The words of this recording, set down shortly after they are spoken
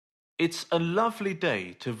It's a lovely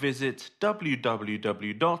day to visit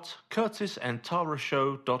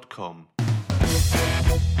www.cntshow180.com. I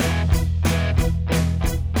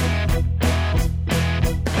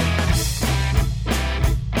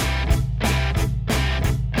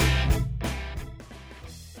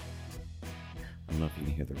don't know if you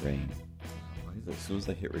can hear the rain. As soon as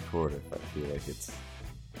I hit record, I feel like it's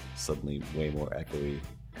suddenly way more echoey.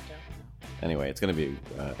 I don't know. Anyway, it's going to be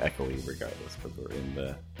echoey regardless, but we're in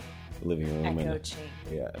the living room. Echo chamber.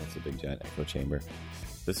 Yeah, it's a big giant echo chamber.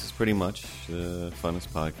 This is pretty much the funnest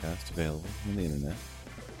podcast available on the internet.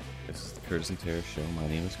 This is the Curtis and Tara Show. My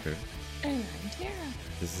name is Kurt. And I'm Tara.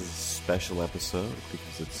 This is a special episode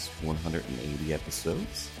because it's 180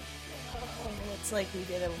 episodes. Oh, it's like we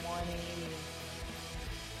did a 180.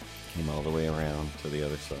 Came all the way around to the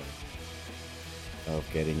other side of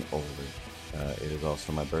getting older. It is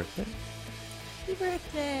also my birthday. Happy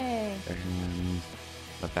birthday! And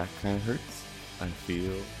my back kind of hurts. I feel...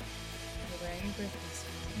 You're wearing your birthday suit.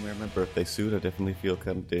 I'm wearing my birthday suit. I definitely feel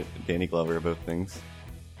kind of Danny Glover about things.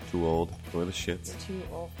 Too old for the shits. You're too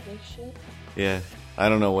old for this shit? Yeah. I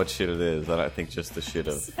don't know what shit it is. I think just the shit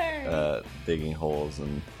of Sorry. digging holes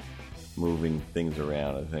and moving things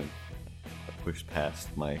around. I think I pushed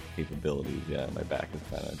past my capabilities. Yeah, my back is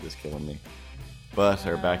kind of just killing me. But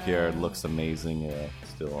our backyard looks amazing.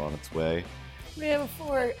 Still on its way. We have a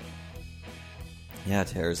fort. Yeah,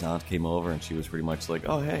 Tara's aunt came over and she was pretty much like,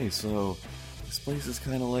 "Oh, hey, so this place is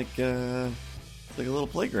kind of like it's like a little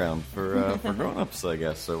playground for grown-ups, I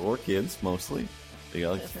guess, or kids mostly. They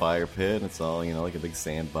got like a fire pit, and it's all like a big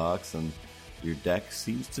sandbox, and your deck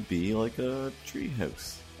seems to be like a tree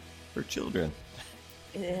house for children."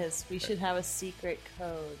 It is. We should have a secret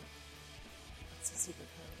code. What's the secret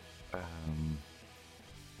code?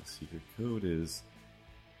 The secret code is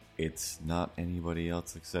it's not anybody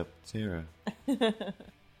else except Tara.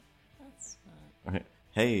 That's not... Right.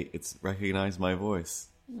 Hey, it's recognize my voice.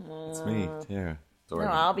 It's me, Tara. No,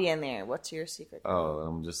 I'll be in there. What's your secret code? Oh,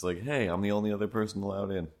 I'm just like, hey, I'm the only other person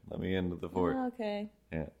allowed in. Let me into the fort. Oh, okay.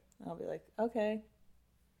 Yeah. I'll be like, okay.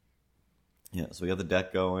 Yeah, so we got the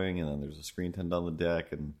deck going, and then there's a screen tent on the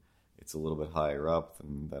deck, and it's a little bit higher up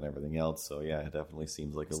than everything else. So, yeah, it definitely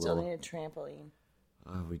seems like a Still little... need a trampoline.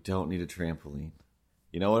 We don't need a trampoline.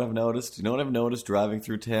 You know what I've noticed? You know what I've noticed driving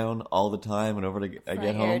through town all the time whenever I get home?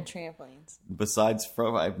 Front yard trampolines. Besides,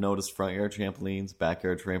 I've noticed front yard trampolines,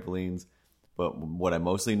 backyard trampolines. But what I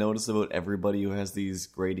mostly notice about everybody who has these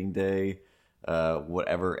grading day,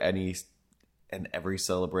 every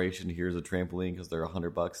celebration, here's a trampoline because they're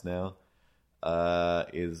 $100 now,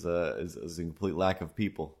 is a complete lack of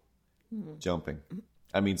people jumping.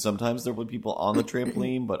 I mean, sometimes there will be people on the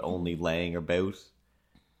trampoline, but only laying about.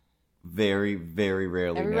 Very, very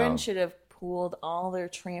rarely Everyone now. should have pooled all their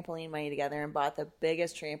trampoline money together and bought the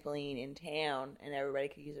biggest trampoline in town, and everybody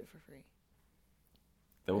could use it for free.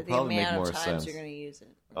 That would For probably the make amount more of times sense. you're going to use it.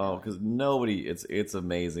 Oh, because nobody, it's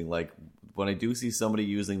amazing. Like, when I do see somebody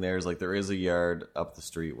using theirs, like, there is a yard up the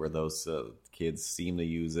street where those kids seem to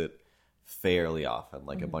use it fairly often.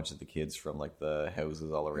 Like, a bunch of the kids from, like, the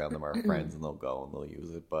houses all around them are friends, and they'll go and they'll use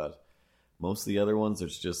it. But most of the other ones,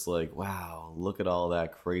 it's just like, wow, look at all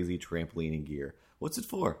that crazy trampolining gear. What's it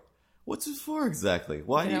for? What's it for exactly?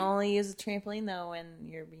 Why You do can you... only use a trampoline, though, when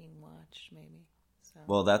you're being watched, maybe. So.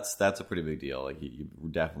 Well, that's a pretty big deal. Like, you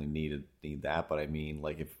definitely need that. But I mean,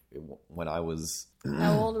 like, when I was...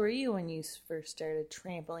 How old were you when you first started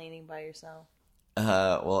trampolining by yourself?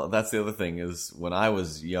 Well, that's the other thing is when I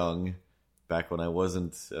was young, back when I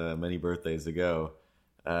wasn't many birthdays ago,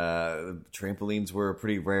 trampolines were a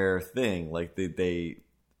pretty rare thing. Like the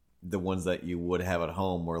ones that you would have at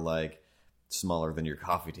home were like smaller than your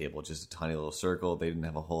coffee table, just a tiny little circle. They didn't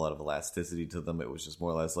have a whole lot of elasticity to them. It was just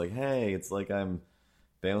more or less like, hey, it's like I'm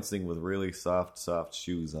bouncing with really soft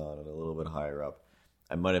shoes on and a little bit higher up.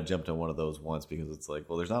 I might have jumped on one of those once because it's like,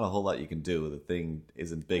 well, there's not a whole lot you can do. The thing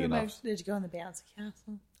isn't big enough. Did you go in the bouncy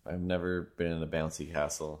castle? I've never been in a bouncy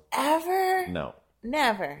castle. Ever? No.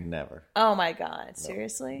 Never. Oh my god!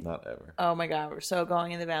 Seriously? Not ever. Oh my god! We're so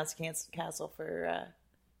going in the bouncy castle for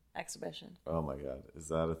exhibition. Oh my god! Is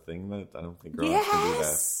that a thing that I don't think grown-ups can do that?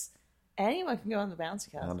 Yes. Anyone can go in the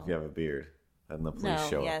bouncy castle. Not if you have a beard and the police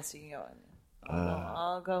show up. Yes, you can go in.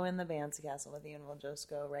 I'll go in the bouncy castle with you, and we'll just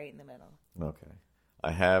go right in the middle. Okay. I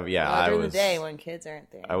have, During the day when kids aren't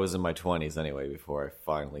there. I was in my 20s anyway before I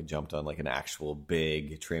finally jumped on like an actual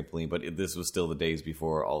big trampoline. But this was still the days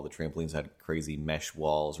before all the trampolines had crazy mesh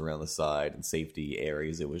walls around the side and safety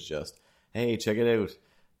areas. It was just, hey, check it out.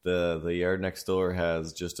 The yard next door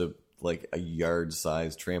has just a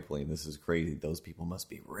yard-sized trampoline. This is crazy. Those people must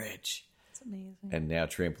be rich. It's That's amazing. And now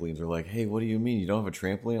trampolines are like, hey, what do you mean? You don't have a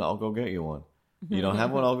trampoline? I'll go get you one. You don't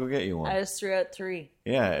have one? I'll go get you one. I just threw out 3.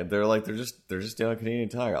 Yeah, they're just down at Canadian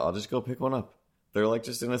Tire. I'll just go pick one up. They're like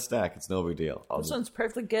just in a stack. It's no big deal. This one's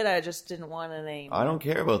perfectly good. I just didn't want it anymore. I don't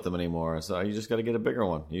care about them anymore. So you just got to get a bigger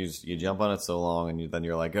one. You jump on it so long, and then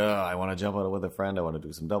you're like, oh, I want to jump on it with a friend. I want to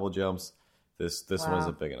do some double jumps. This one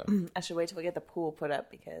isn't big enough. I should wait till we get the pool put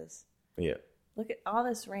up because look at all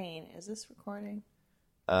this rain. Is this recording?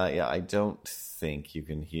 Yeah, I don't think you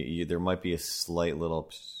can hear. There might be a slight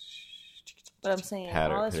little. But I'm saying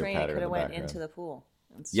all this rain could have went into the pool.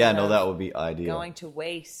 Yeah, no, that would be ideal. Going to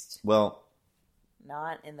waste. Well,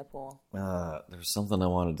 not in the pool. There's something I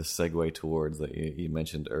wanted to segue towards that you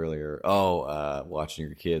mentioned earlier. Oh, watching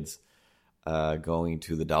your kids going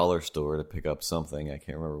to the dollar store to pick up something. I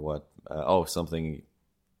can't remember what. Something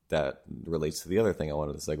that relates to the other thing I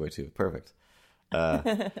wanted to segue to. Perfect.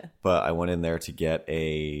 But I went in there to get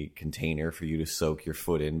a container for you to soak your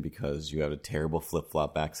foot in because you had a terrible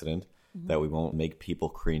flip-flop accident that we won't make people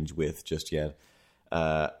cringe with just yet.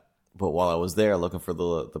 But while I was there looking for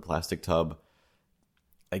the plastic tub,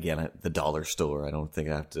 again, at the dollar store, I don't think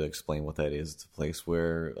I have to explain what that is. It's a place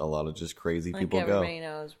where a lot of just crazy people go. Everybody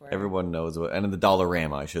knows where. Everyone knows what, and in the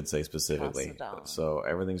Dollarama, I should say specifically. $1. So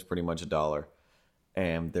everything's pretty much $1.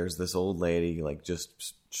 And there's this old lady, like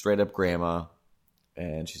just straight up grandma,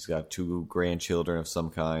 and she's got 2 grandchildren of some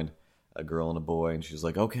kind, a girl and a boy, and she's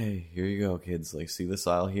like, okay, here you go, kids. Like, see this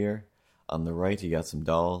aisle here? On the right, you got some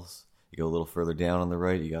dolls. You go a little further down on the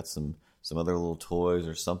right, you got some other little toys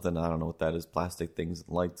or something. I don't know what that is, plastic things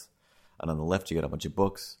and lights. And on the left, you got a bunch of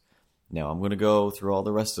books. Now, I'm going to go through all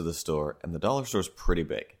the rest of the store, and the dollar store is pretty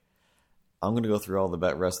big. I'm going to go through all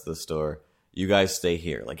the rest of the store. You guys stay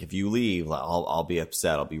here. Like, if you leave, I'll be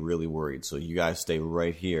upset. I'll be really worried. So you guys stay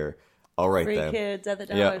right here. All right, free then. Free kids at the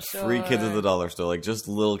dollar store. Yeah, free kids at the dollar store. Like, just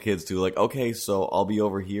little kids, too. Like, okay, so I'll be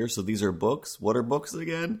over here. So these are books. What are books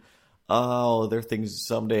again? Oh, they're things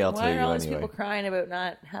someday I'll tell you anyway. Why are all these people crying about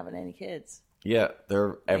not having any kids? Yeah,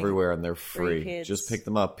 they're everywhere and they're free. Kids. Just pick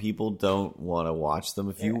them up. People don't want to watch them.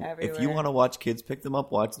 If you everywhere. want to watch kids, pick them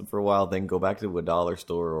up, watch them for a while, then go back to a dollar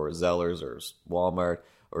store or Zellers or Walmart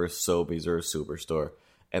or Sobeys or a Superstore,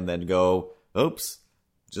 and then go, oops,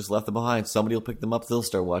 just left them behind. Somebody will pick them up. They'll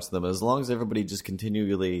start watching them. As long as everybody just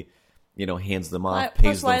continually, hands them off,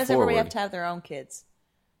 pays them forward. Why does everybody have to have their own kids?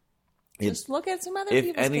 Just look at some other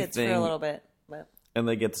people's kids for a little bit. But. And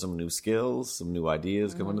they get some new skills, some new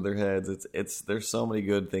ideas come into their heads. There's so many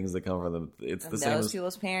good things that come from them. It's the same. Those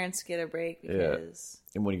people's parents get a break because.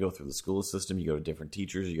 Yeah. And when you go through the school system, you go to different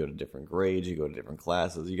teachers, you go to different grades, you go to different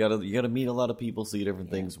classes. You gotta meet a lot of people, see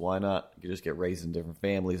different things. Why not? You just get raised in different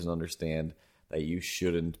families and understand that you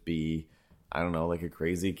shouldn't be, I don't know, like a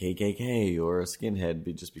crazy KKK or a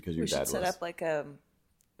skinhead just because your dad was. We should set up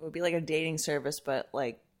it would be like a dating service, but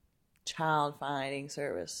like child finding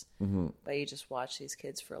service. Mm-hmm. But you just watch these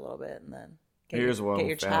kids for a little bit and then get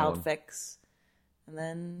your child fix. And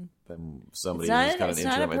then somebody just kind of it's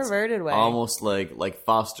not a perverted way. Almost like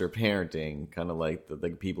foster parenting, kind of like the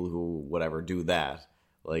people who whatever do that.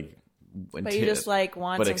 Like, but you just like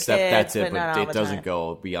want but some except kids, that's it. but it doesn't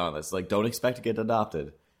go beyond this. Like, don't expect to get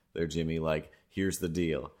adopted. There, Jimmy. Like, here's the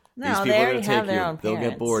deal. No, these people they are already going to take have their you. own They'll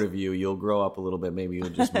parents. get bored of you. You'll grow up a little bit. Maybe you'll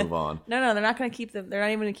just move on. No, they're not going to keep them. They're not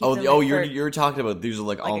even going to keep them. You're talking about these are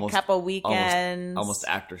like almost a couple weekends, almost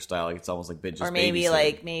actor style. Like, it's almost like just or maybe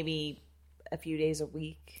maybe a few days a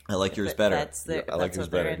week. I like yours better. I like yours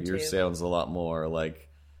better. Yours Yours sounds a lot more like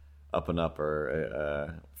up and up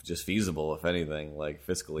or just feasible, if anything, like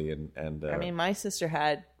fiscally and. I mean, my sister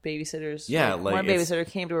had babysitters. Yeah, one babysitter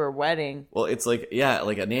came to her wedding. Well, it's like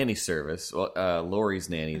a nanny service. Well, Lori's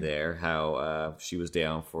nanny there. How she was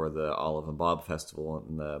down for the Olive and Bob Festival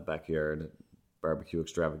in the backyard barbecue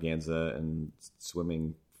extravaganza and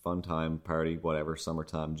swimming fun time party, whatever,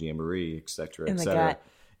 summertime jamboree, etc., etc.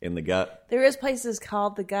 In the gut. There is places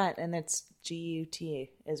called the gut, and it's GUT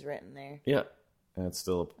is written there. Yeah. And it's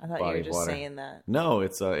still a I thought body you were of water. just saying that. No,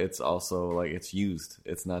 it's also like it's used.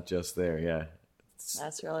 It's not just there. Yeah,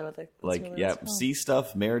 that's really what sea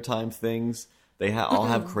stuff, maritime things. They all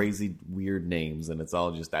have crazy, weird names, and it's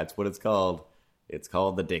all just that's what it's called. It's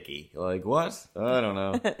called the Dickie. Like what? I don't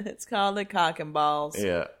know. It's called the cock and balls.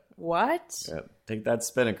 Yeah. What? Yeah. Take that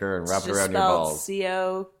spinnaker and wrap it around your balls.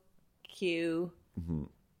 COQ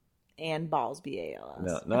and balls BALS.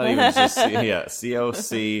 No, not even just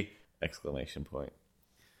COC. Exclamation point.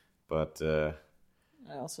 But I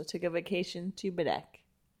also took a vacation to Bedeck.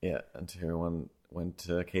 Yeah, and everyone went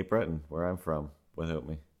to Cape Breton, where I'm from, without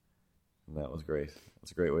me. And that was great. It's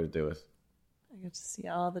a great way to do it. I get to see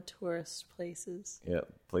all the tourist places. Yeah,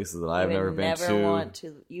 places that I've never been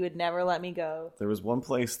to. You would never let me go. There was one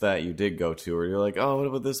place that you did go to where you're like, oh, what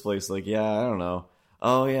about this place? Like, yeah, I don't know.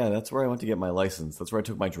 Oh, yeah, that's where I went to get my license. That's where I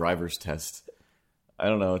took my driver's test. I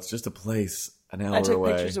don't know. It's just a place an hour away. I took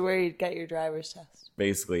pictures of where you get your driver's test.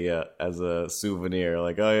 Basically, yeah, as a souvenir.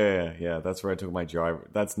 Like, oh, yeah, that's where I took my driver.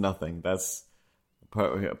 That's nothing. That's a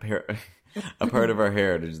part of our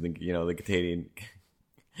heritage, the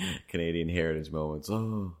Canadian heritage moments.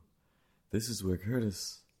 Oh, this is where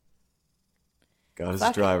Curtis got his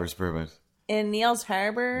driver's permit. In Neils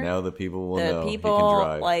Harbor, now the people will know he can people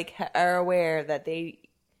drive. Are aware that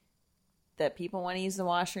people want to use the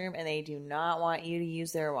washroom and they do not want you to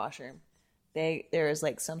use their washroom. There is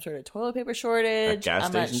some sort of toilet paper shortage.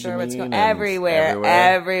 I'm not sure what's going on.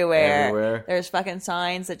 Everywhere. There's fucking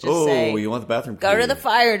signs that just say, "Oh, you want the bathroom? Go to the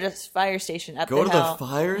fire station up the hill." Go to the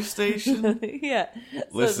fire station? Yeah.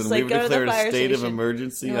 Listen, we've declared a state of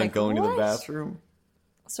emergency on going to the bathroom.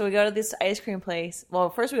 So we go to this ice cream place. Well,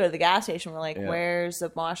 first we go to the gas station. We're like, "Where's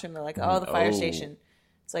the washroom?" They're like, "Oh, the fire station."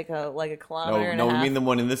 It's like a kilometer and a half. No, we mean the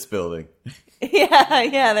one in this building.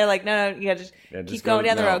 Yeah. They're like, no, you gotta keep going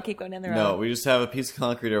down the road. Keep going down the road. No, we just have a piece of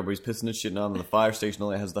concrete everybody's pissing and shitting on. The fire station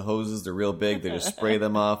only has the hoses. They're real big. They just spray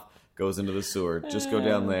them off. Goes into the sewer. Just go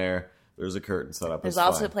down there. There's a curtain set up. There's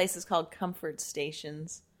also places called comfort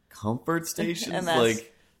stations. Comfort stations? And that's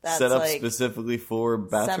set up specifically for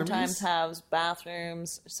bathrooms? Sometimes have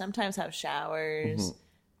bathrooms. Sometimes have showers.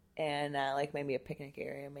 And maybe a picnic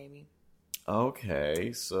area, maybe.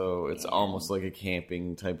 Okay, so it's almost like a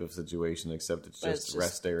camping type of situation, except it's just a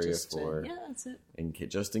rest area for... Yeah, that's it.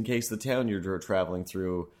 Just in case the town you're traveling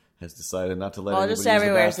through has decided not to let anybody use the bathroom. Well, just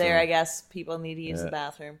everywhere's bathroom. there, I guess. People need to use the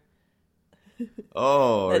bathroom.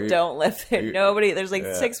 Oh. That don't live there. Nobody. There's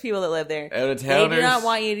 6 people that live there. Out-of-towners. They do not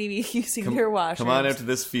want you to be using their washrooms. Come on out to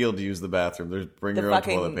this field to use the bathroom. Bring your own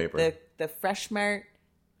toilet paper. The Fresh Mart,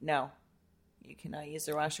 no. You cannot use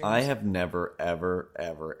their washrooms. I have never,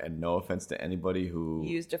 ever, and no offense to anybody who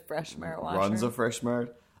used a Fresh Mart washroom. Runs a Fresh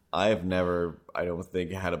Mart. I have never, I don't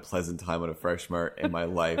think, had a pleasant time at a Fresh Mart in my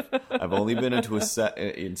life. I've only been into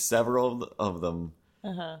in several of them.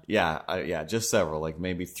 Yeah, just several,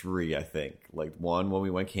 maybe 3, I think. One when we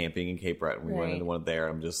went camping in Cape Breton, we went into one there.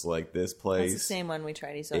 I'm just like, this place. That's the same one we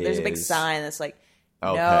tried to use. There's a big sign that's like,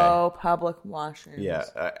 no public washrooms. Yeah,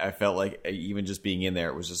 I felt like even just being in there,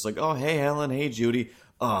 it was just like, oh, hey, Helen, hey, Judy.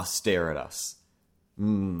 Oh, stare at us.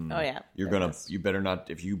 Oh, yeah. You better not,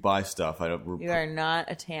 if you buy stuff. You are not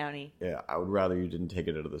a townie. Yeah, I would rather you didn't take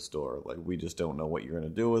it out of the store. We just don't know what you're going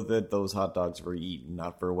to do with it. Those hot dogs were eaten,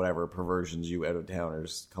 not for whatever perversions you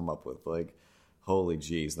out-of-towners come up with. Holy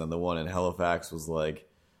jeez. Then the one in Halifax was like,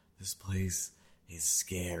 this place is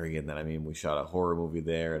scary. And then, we shot a horror movie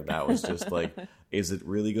there, and that was just is it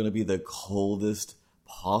really going to be the coldest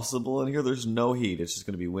possible in here? There's no heat. It's just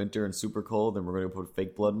going to be winter and super cold, and we're going to put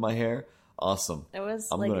fake blood in my hair. Awesome. It was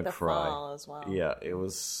I'm gonna the cry. fall as well. Yeah, it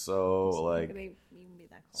was so even be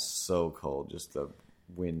that cold. So cold. Just the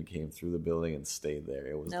wind came through the building and stayed there.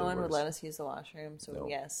 It was no one would let us use the washroom. So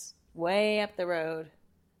yes, way up the road,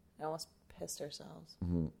 we almost pissed ourselves.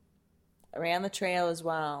 Around the trail as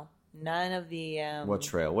well. None of the what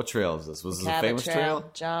trail? What trail is this? Was this a famous trail?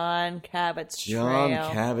 John Cabot's Trail.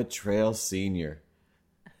 John Cabot Trail Senior.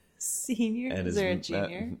 Senior? Is there a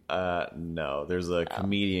junior? No. There's a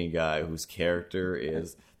comedian guy whose character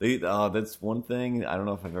is... that's one thing. I don't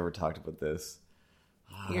know if I've ever talked about this.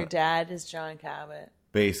 Your dad is John Cabot.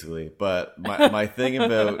 Basically. But my thing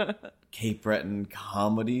about Cape Breton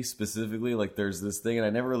comedy specifically, there's this thing, and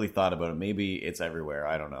I never really thought about it. Maybe it's everywhere.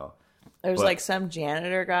 I don't know. There's some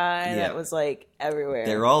janitor guy that was everywhere.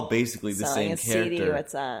 They're all basically the selling same character. CD,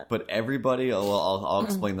 what's that? But everybody, I'll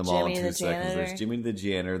explain them all in 2 seconds. Janitor. There's Jimmy the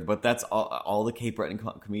janitor, but that's all the Cape Breton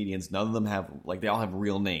comedians. None of them have they all have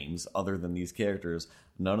real names other than these characters.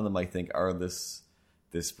 None of them, I think, are this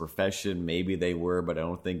profession. Maybe they were, but I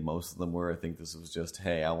don't think most of them were. I think this was just,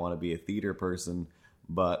 hey, I want to be a theater person,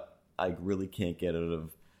 but I really can't get out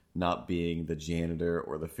of not being the janitor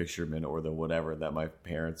or the fisherman or the whatever that my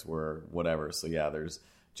parents were, whatever. So yeah, there's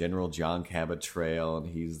General John Cabot Trail, and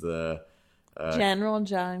he's the General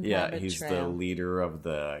John Cabot Trail. Yeah, he's the leader of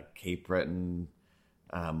the Cape Breton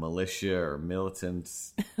militia or militant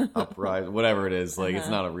uprising, whatever it is. It's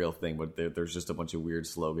not a real thing, but there's just a bunch of weird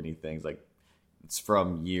slogany things. It's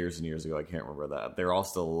from years and years ago. I can't remember that. They're all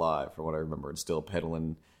still alive, from what I remember, and still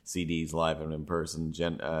peddling CDs live and in person.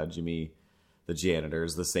 Jimmy the janitor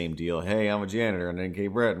is the same deal. Hey, I'm a janitor, and then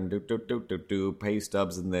Cape Breton, pay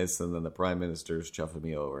stubs and this, and then the prime minister's chuffing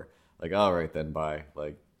me over. All right then, bye.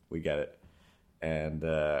 We get it. And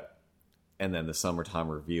And then the Summertime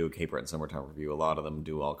Review, Cape Breton Summertime Review, a lot of them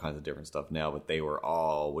do all kinds of different stuff now, but they would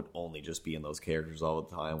only just be in those characters all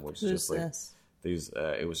the time, which is just like this?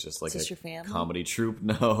 it was just like a comedy troupe.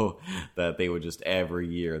 No, that they would just every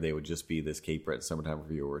year they would just be this Cape Breton Summertime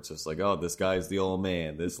Review where it's just like, oh, this guy's the old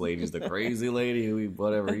man, this lady's the crazy lady who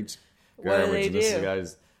whatever each garbage, and this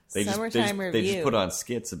guy's. They just put on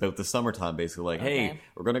skits about the summertime, basically like, hey,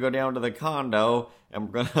 we're gonna go down to the condo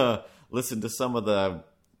and we're gonna listen to some of the.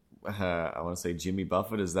 I want to say Jimmy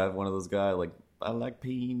Buffett. Is that one of those guys? Like, I like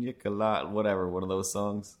pina colada, whatever. One of those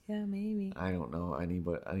songs. Yeah, maybe. I don't know any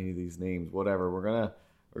of these names. Whatever. We're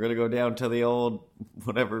gonna go down to the old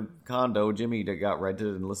whatever condo Jimmy got rented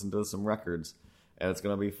and listen to some records, and it's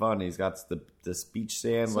gonna be fun. He's got this beach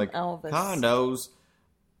sand some like Elvis. Condos.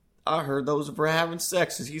 I heard those are for having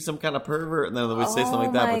sex. Is he some kind of pervert? And then they would say something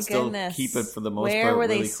like that, but still keep it for the most part. Where were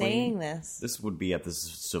really they saying this? This would be at the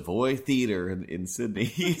Savoy Theatre in Sydney.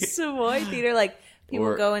 Savoy Theatre, like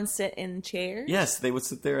people go and sit in chairs? Yes, they would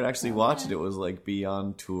sit there and actually watch it. It was like be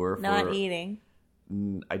on tour. Not eating.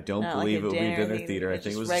 I don't believe it would be dinner theater. I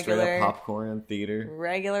think it was straight up popcorn and theater.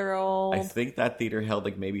 Regular old. I think that theater held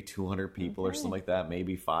like maybe 200 people or something like that.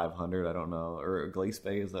 Maybe 500. I don't know. Or Glace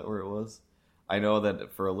Bay, is that where it was? I know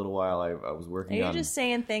that for a little while I was working on... Are you just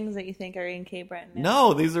saying things that you think are in Cape Breton now?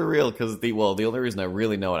 No, these are real, because the only reason I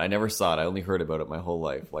really know it, I never saw it, I only heard about it my whole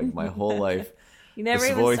life. Like, my whole life. You never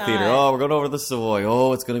the Savoy Theater. Oh, we're going over to the Savoy.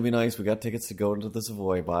 Oh, it's going to be nice. We got tickets to go into the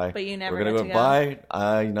Savoy. Bye. But you never We're going to go.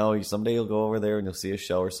 Bye. Someday you'll go over there and you'll see a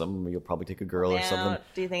show or something. You'll probably take a girl or something.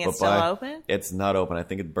 Do you think it's still open? It's not open. I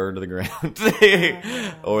think it burned to the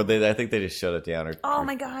ground. Or I think they just shut it down.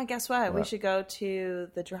 My God. Guess what? We should go to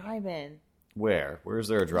the drive-in. Where? Where's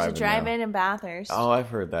there a drive-in? There's a drive-in in Bathurst. Oh, I've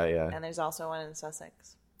heard that, yeah. And there's also one in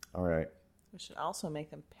Sussex. All right. We should also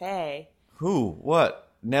make them pay. Who? What?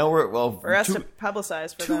 Now for us to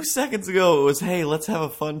publicize for them. 2 seconds ago, it was, hey, let's have a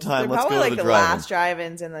fun time. Let's go to the drive-in. Probably like the last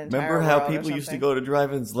drive-ins in the entire Remember how people used to go to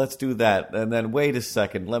drive-ins? Let's do that. And then, wait a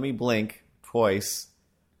second. Let me blink twice.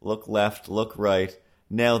 Look left. Look right.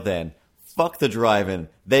 Now then, fuck the drive-in.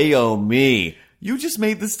 They owe me. You just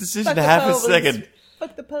made this decision to half a second.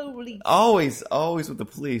 Fuck the police. Always with the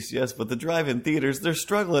police, yes. But the drive-in theaters, they're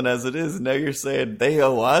struggling as it is. And now you're saying they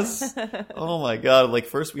owe us? Oh, my God. Like,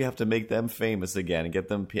 first we have to make them famous again and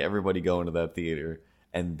get everybody going to that theater.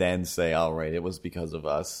 And then say, all right, it was because of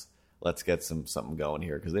us. Let's get something going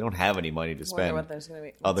here. Because they don't have any money to spend. What there's gonna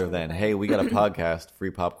be. Other than, hey, we got a podcast. Free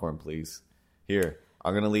popcorn, please. Here,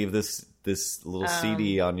 I'm going to leave this little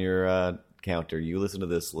CD on your... counter. You listen to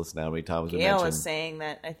this. Listen how many times we mentioned. Gail was saying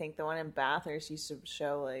that I think the one in Bathurst used to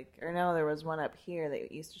show there was one up here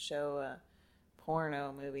that used to show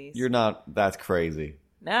porno movies. That's crazy.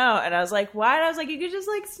 No, and I was like, why? And I was like, you could just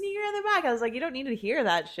sneak around the back. I was like, you don't need to hear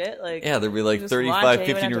that shit. Yeah, there'd be 35,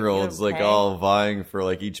 15-year-olds all vying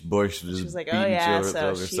for each bush. She was like, oh yeah,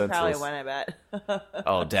 so she probably won, I bet.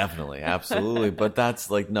 Oh, definitely, absolutely. But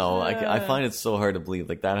that's no, I find it so hard to believe.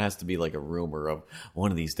 That has to be a rumor of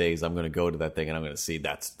one of these days I'm going to go to that thing and I'm going to see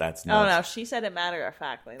that's nuts. Oh no, she said it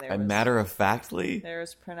matter-of-factly. Matter-of-factly? There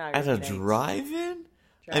was pornography. At a drive-in?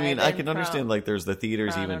 I mean, I can understand there's the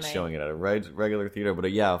theaters even showing it at a regular theater, but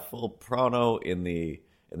full porno in the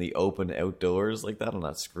open outdoors like that on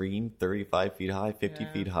that screen, 35 feet high, 50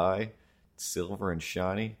 feet high, silver and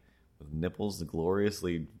shiny, with nipples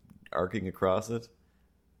gloriously arcing across it.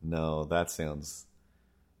 No, that sounds,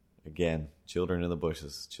 again, children in the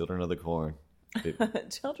bushes, children of the corn.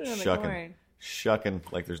 Children of the corn. Shucking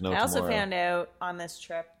like there's no tomorrow. I also found out on this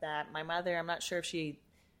trip that my mother, I'm not sure if she...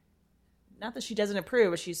 Not that she doesn't approve,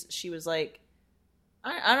 but she was like,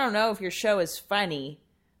 I don't know if your show is funny,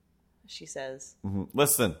 she says. Mm-hmm.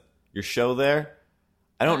 Listen, your show there,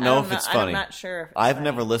 I don't know if it's funny. I'm not sure if it's I've funny.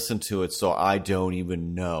 never listened to it, so I don't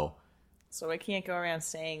even know. So I can't go around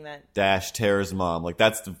saying that. Dash Tara's mom.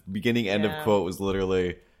 That's the beginning end of quote was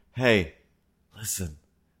literally, hey, listen,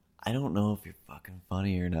 I don't know if you're fucking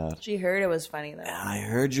funny or not. She heard it was funny, though. I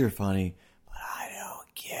heard you're funny, but I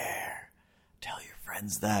don't care.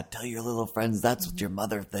 Tell your little friends that's what your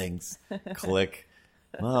mother thinks. Click.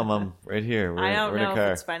 Mom, I'm right here. I don't know if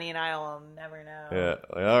it's funny, and I'll never know. Yeah.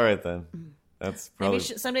 All right, then. That's probably...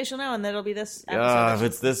 Maybe someday she'll know, and that'll be this episode. If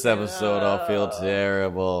it's this episode, I'll feel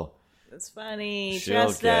terrible. It's funny. She'll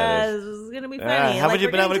Trust get us. it. It's going to be funny. Haven't you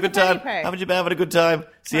been having a good time? Haven't you been having a good time?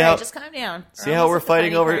 Just calm down. See how we're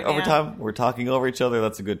fighting over time? We're talking over each other.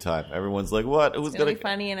 That's a good time. Everyone's like, what? Who's going to be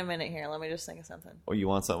funny in a minute here. Let me just think of something. Oh, you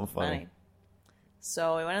want something funny?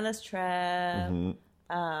 So we went on this trip. Mm-hmm.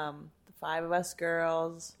 The 5 of us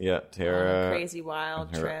girls. Yeah, Tara. On a crazy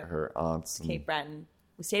wild trip. Her aunts. Cape Breton.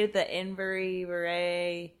 We stayed at the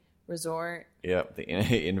Inverie resort. Yep, the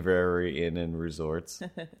Inverary Inn and Resorts.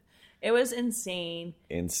 It was insane.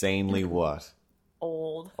 Insanely what?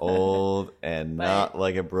 Old and not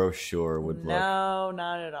like a brochure would look. No,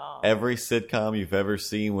 not at all. Every sitcom you've ever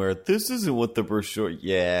seen where this isn't what the brochure.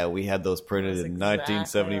 Yeah, we had those printed in exactly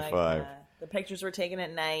 1975. like the pictures were taken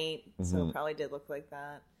at night, so it probably did look like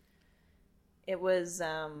that. It was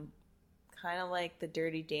kind of like the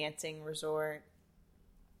Dirty Dancing resort.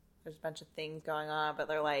 There's a bunch of things going on, but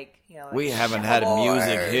they're like, we haven't had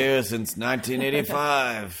music here since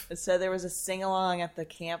 1985. So there was a sing-along at the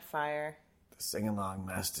campfire. The sing-along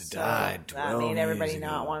master died 12 that made everybody years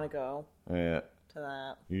not ago. want to go to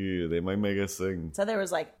that. Yeah, they might make us sing. So there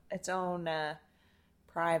was like its own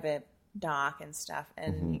private dock and stuff,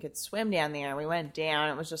 and you could swim down there. And we went down.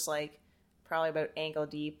 It was just like probably about ankle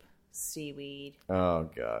deep seaweed. Oh,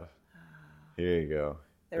 God. Here you go.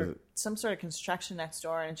 There was some sort of construction next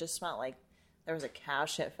door, and it just smelled like there was a cow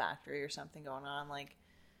shit factory or something going on. Like,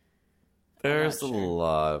 there's a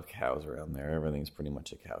lot of cows around there. Everything's pretty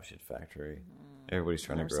much a cow shit factory. Everybody's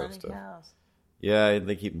trying to grow stuff. Cows. Yeah,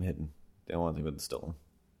 they keep them hidden. They don't want them stolen.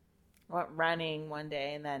 I went running one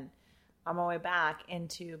day, and then on my way back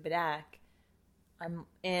into Bedeck, I'm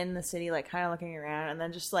in the city, like kind of looking around, and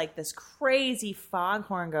then just like this crazy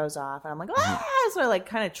foghorn goes off, and I'm like, ah! So I like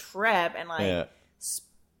kind of trip and like.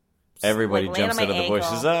 Everybody like, jumps out of the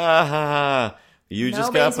bushes. Ah! You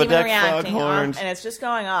just got Bedeck foghorned. And it's just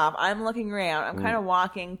going off. I'm looking around. I'm kind of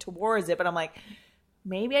walking towards it, but I'm like,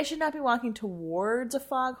 maybe I should not be walking towards a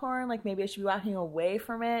foghorn. Like, maybe I should be walking away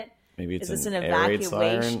from it. Maybe it's Is this an an air raid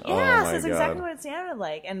evacuation? siren? Yes, oh that's my exactly God. what it sounded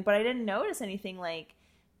like. But I didn't notice anything like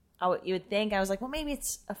you would think. I was like, well, maybe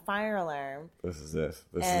it's a fire alarm. This is it.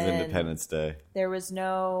 This is Independence Day. There was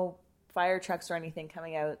no fire trucks or anything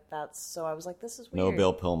coming out. So I was like, this is weird. No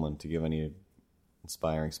Bill Pullman to give any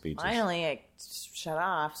inspiring speeches. Finally, it shut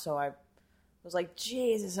off, so I was like,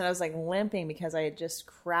 Jesus, and I was like limping because I had just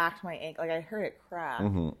cracked my ankle. Like I heard it crack,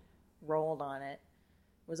 rolled on it.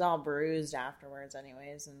 It was all bruised afterwards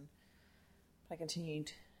anyways, and I continued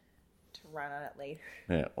to run on it later.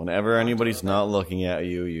 Yeah, whenever anybody's not looking at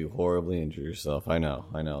you, you horribly injure yourself. I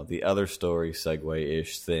know. The other story,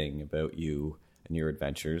 segue-ish thing about you and your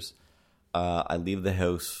adventures. I leave the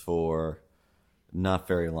house for not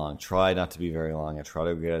very long. Try not to be very long. I try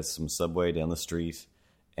to get some Subway down the street,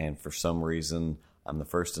 and for some reason, I'm the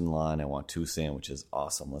first in line. I want 2 sandwiches.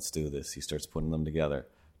 Awesome, let's do this. He starts putting them together.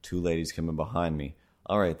 2 ladies come in behind me.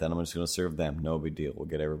 All right, then I'm just going to serve them. No big deal. We'll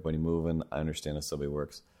get everybody moving. I understand how Subway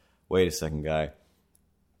works. Wait a second, guy.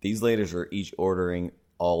 These ladies are each ordering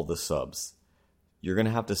all the subs. You're going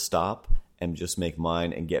to have to stop and just make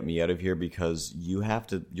mine and get me out of here because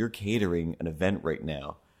you're catering an event right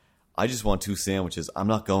now. I just want 2 sandwiches. I'm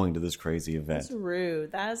not going to this crazy event. That's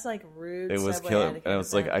rude. That is like rude. It was killing. And I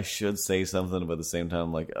was like, I should say something, but at the same time,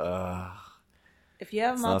 I'm like, if you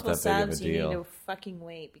have multiple subs, you deal. need to fucking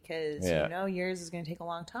wait because you know yours is going to take a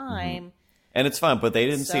long time. And it's fine, but they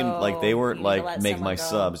didn't seem like they weren't like make my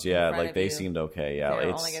subs. Yeah, like they you. seemed okay. Yeah, They're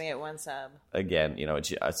it's only going to get 1 sub. Again,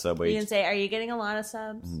 Subway. You didn't say, are you getting a lot of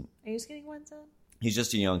subs? Are you just getting 1 sub? He's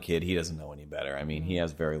just a young kid. He doesn't know any better. I mean, he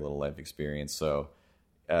has very little life experience. So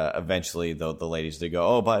eventually, the ladies they go,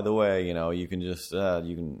 oh, by the way, you can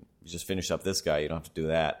just finish up this guy. You don't have to do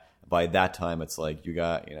that. By that time, it's like you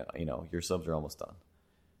got your subs are almost done.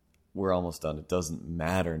 We're almost done. It doesn't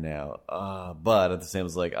matter now. But at the same,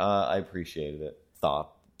 it's like I appreciated it.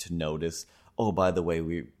 Thought to notice. Oh, by the way,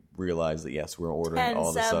 we realized that yes, we're ordering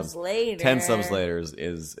all the subs. 10 subs later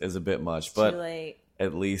is a bit much, but too late.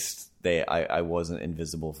 At least I wasn't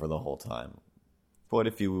invisible for the whole time. Quite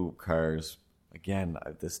a few cars. Again,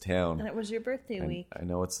 this town. And it was your birthday week. I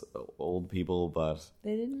know it's old people, but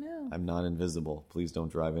they didn't know. I'm not invisible. Please don't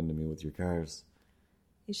drive into me with your cars.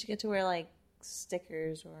 You should get to wear like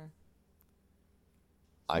stickers or.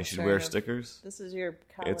 I should wear stickers? This is your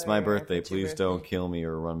color. It's my birthday. Please don't kill me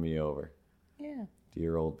or run me over. Yeah.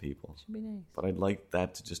 Dear old people. Should be nice. But I'd like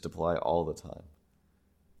that to just apply all the time.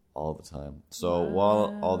 All the time. So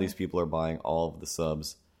while all these people are buying all of the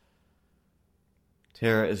subs,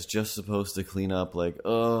 Tara is just supposed to clean up like,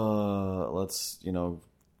 let's,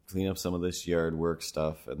 clean up some of this yard work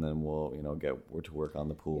stuff, and then we'll, get to work on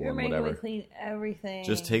the pool and whatever. Me clean everything.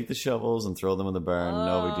 Just take the shovels and throw them in the barn.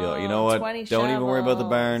 No big deal. You know what? Don't even worry about the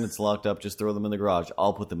barn. It's locked up. Just throw them in the garage.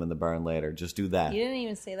 I'll put them in the barn later. Just do that. You didn't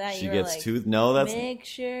even say that. She you gets like, 2. No, that's make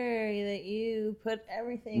sure that you put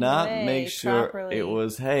everything not away make sure. properly. It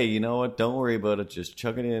was, hey, you know what? Don't worry about it. Just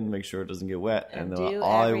chuck it in. Make sure it doesn't get wet, and then do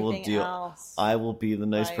I will deal. Else I will be the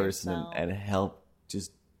nice person and help.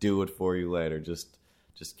 Just do it for you later. Just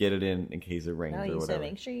Just get it in case it rains or whatever. No, you said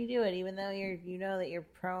make sure you do it, even though you know that you're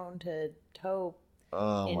prone to toe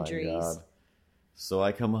injuries. My God. So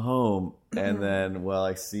I come home, and then,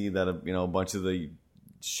 I see that, a bunch of the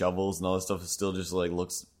shovels and all this stuff is still just,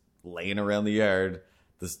 looks laying around the yard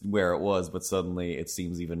where it was, but suddenly it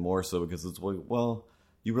seems even more so because it's, you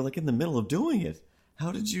were, in the middle of doing it.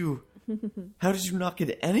 How did you not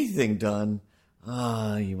get anything done?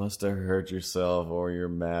 You must have hurt yourself, or you're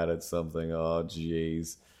mad at something. Oh,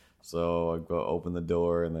 jeez. So I go open the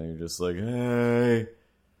door, and then you're just like, hey,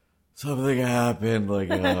 something happened.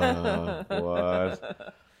 What?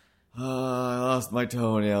 I lost my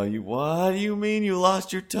toenail. What do you mean you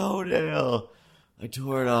lost your toenail? I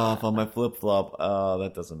tore it off on my flip-flop.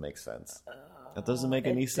 That doesn't make sense. That doesn't make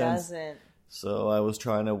any sense. It doesn't. So I was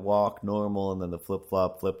trying to walk normal, and then the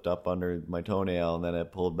flip-flop flipped up under my toenail, and then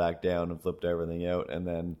it pulled back down and flipped everything out, and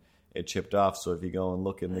then it chipped off. So if you go and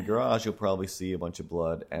look in the garage, you'll probably see a bunch of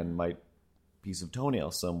blood and my piece of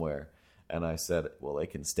toenail somewhere. And I said, well,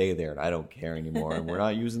 it can stay there, and I don't care anymore, and we're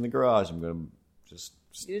not using the garage. I'm going to just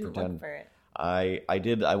you didn't pretend. Look for it. I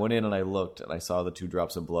did. I went in and I looked, and I saw the 2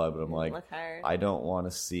 drops of blood, but I'm like, I don't want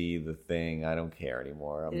to see the thing. I don't care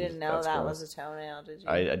anymore. You didn't know that was a toenail, did you?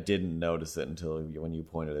 I didn't notice it until when you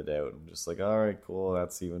pointed it out. I'm just like, all right, cool.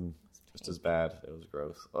 That's even just as bad. It was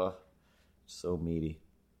gross. Ugh, so meaty.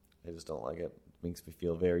 I just don't like it. It makes me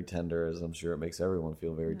feel very tender, as I'm sure it makes everyone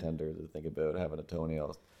feel very tender to think about having a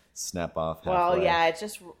toenail snap off halfway. Well, yeah, it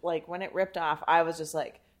just, when it ripped off, I was just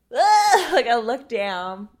like, ah! I looked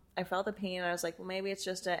down. I felt the pain, and I was like, well, maybe it's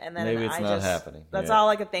just and then maybe it's not happening. That's all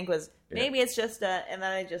I could think was, maybe it's just and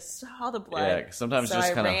then I just saw the blood. Yeah, sometimes so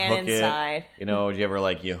just kind of hook inside. it. Do you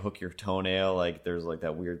ever, you hook your toenail, there's,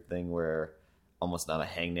 that weird thing where, almost not a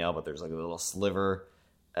hangnail, but there's, a little sliver,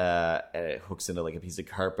 and it hooks into, a piece of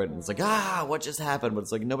carpet, and it's like, what just happened? But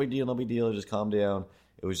it's like, no big deal, just calm down.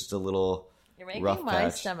 It was just a little You're making rough my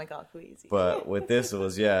patch. stomach all queasy. But with this, it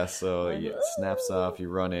was, so it snaps off, you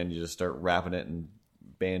run in, you just start wrapping it in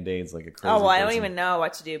Band-Aids like a crazy I person. don't even know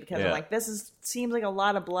what to do because I'm like, seems like a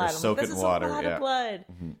lot of blood. Soak it in water. This is a lot of blood.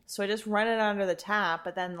 Mm-hmm. So I just run it under the tap,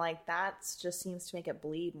 but then that just seems to make it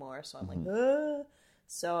bleed more. So I'm like, ugh.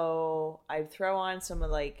 So I throw on some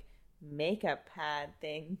of makeup pad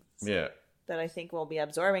things. Yeah. That I think will be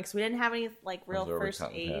absorbing because we didn't have any real Absorbing first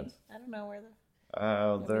aid. pads. I don't know where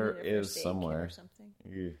the. There is somewhere. Or something.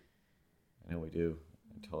 Yeah. I know we do.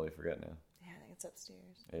 I totally forget now. It's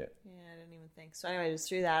upstairs. Yeah, I didn't even think. So anyway, I just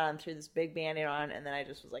threw that on, threw this big Band-Aid on, and then I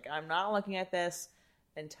just was like, I'm not looking at this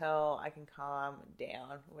until I can calm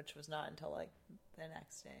down, which was not until the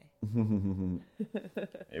next day.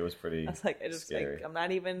 It was pretty I was like, scary. I'm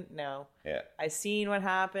not even, no. Yeah. I seen what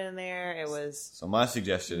happened there. It was So my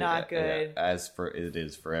suggestion, not good. As for it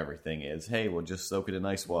is for everything, is, hey, we'll just soak it in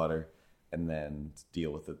ice water and then deal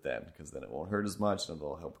with it then, because then it won't hurt as much and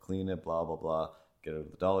it'll help clean it, blah, blah, blah. Get it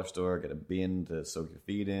to the dollar store, get a bin to soak your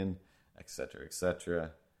feet in, etc.,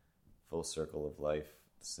 etc. Full circle of life.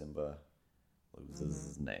 Simba loses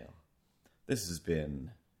his nail. This has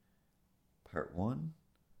been part 1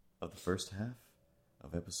 of the first half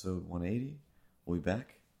of episode 180. We'll be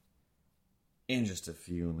back in just a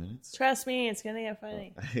few minutes. Trust me, it's going to get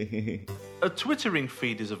funny. A Twittering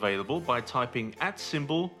feed is available by typing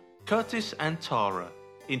 @Curtis and Tara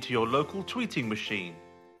into your local tweeting machine.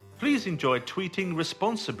 Please enjoy tweeting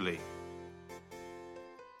responsibly.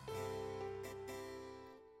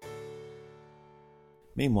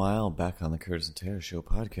 Meanwhile, back on the Curtis and Tara Show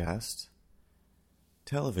podcast,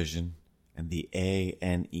 television and the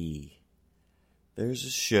A&E. There's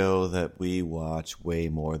a show that we watch way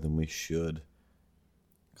more than we should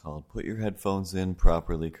called Put Your Headphones In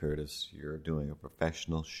Properly, Curtis. You're doing a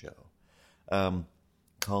professional show.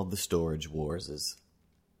 Called The Storage Wars.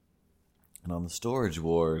 And on the Storage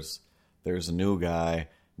Wars, there's a new guy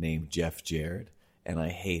named Jeff Jarrett, and I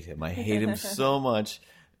hate him. I hate him so much.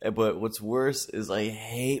 But what's worse is I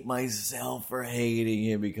hate myself for hating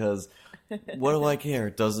him because what do I care?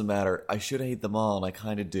 It doesn't matter. I should hate them all, and I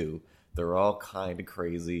kind of do. They're all kind of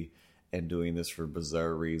crazy and doing this for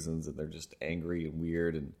bizarre reasons, and they're just angry and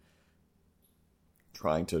weird and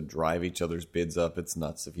trying to drive each other's bids up. It's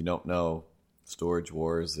nuts. If you don't know, Storage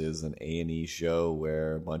Wars is an A&E show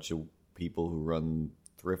where a bunch of people who run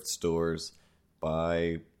thrift stores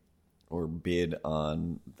buy or bid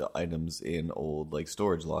on the items in old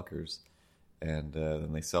storage lockers, and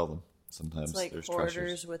then they sell them. Sometimes it's there's hoarders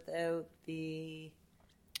treasures without the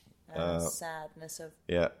sadness of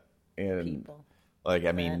and people.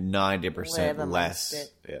 90%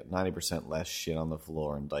 less. Yeah, 90% less shit on the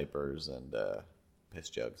floor and diapers and piss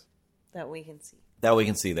jugs that we can see. That we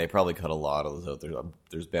can see. They probably cut a lot of those out there.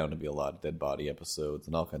 There's bound to be a lot of dead body episodes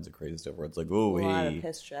and all kinds of crazy stuff where it's like, oh, a lot of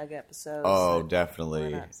piss jug episodes. Oh,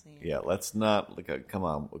 definitely. Yeah, let's not. Come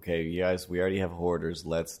on. Okay, you guys, we already have hoarders.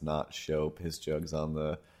 Let's not show piss jugs on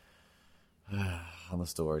the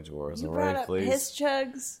Storage Wars. You all brought right, up please. Piss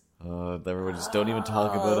jugs? Everyone just don't even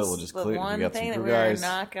talk about it. We'll just clear. The one we got thing some that guys. we're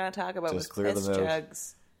not going to talk about Just was clear piss them out.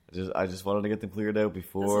 jugs. I just wanted to get them cleared out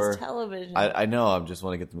before. This is television. I know. I just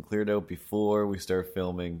want to get them cleared out before we start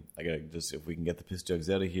filming. I gotta just, if we can get the piss jugs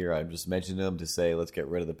out of here, I'm just mentioning them to say let's get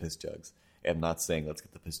rid of the piss jugs. I'm not saying let's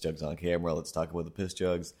get the piss jugs on camera. Let's talk about the piss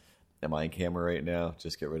jugs. Am I on camera right now?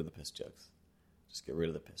 Just get rid of the piss jugs. Just get rid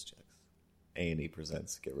of the piss jugs. A&E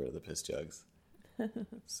presents Get Rid of the Piss Jugs.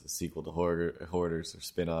 It's a sequel to Hoarders, or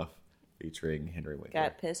spin-off featuring Henry Winkler.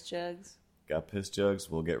 Got piss jugs? Got piss jugs?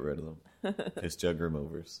 We'll get rid of them. Piss jug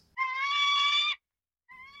removers.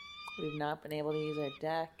 We've not been able to use our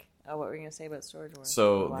deck. Oh, what were you going to say about Storage Wars?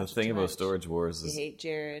 So the thing about Storage Wars is... You hate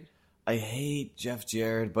Jared. I hate Jeff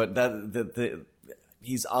Jarrett, but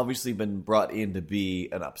he's obviously been brought in to be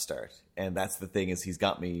an upstart. And that's the thing, is he's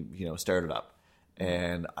got me, started up.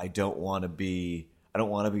 And I don't want to be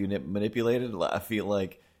manipulated. I feel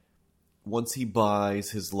like once he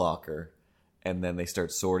buys his locker, and then they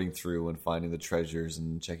start sorting through and finding the treasures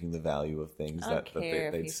and checking the value of things that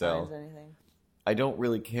they'd sell. I don't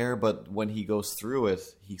really care, but when he goes through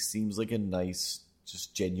it, he seems like a nice,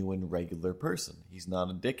 just genuine, regular person. He's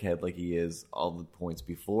not a dickhead like he is all the points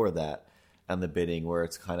before that and the bidding, where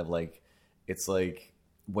it's kind of like, it's like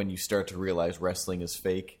when you start to realize wrestling is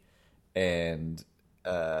fake, and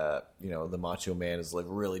the Macho Man is like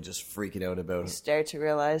really just freaking out about it. You start to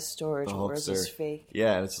realize Storage Wars is fake.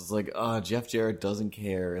 Yeah, and it's just like, Jeff Jarrett doesn't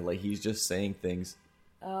care. Like, he's just saying things.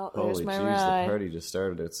 Oh, there's my Holy jeez, ride. the party just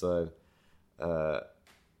started outside.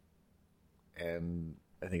 And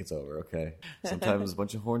I think it's over, okay. Sometimes a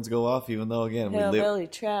bunch of horns go off, even though, again, we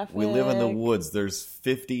live in the woods. There's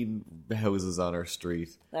 15 houses on our street.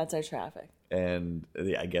 That's our traffic. And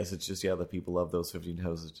I guess it's just, the people of those 15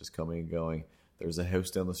 houses just coming and going. There's a house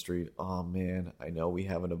down the street. Oh, man, I know we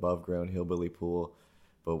have an above-ground hillbilly pool,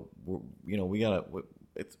 but we're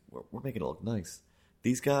making it look nice.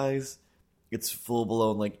 These guys, it's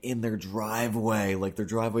full-blown, like, in their driveway. Like, their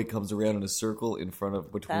driveway comes around in a circle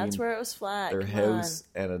between that's where it was flat. Their house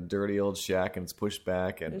and a dirty old shack, and it's pushed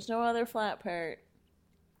back. And there's no other flat part.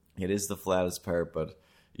 It is the flattest part, but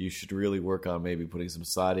you should really work on maybe putting some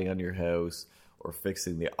siding on your house, or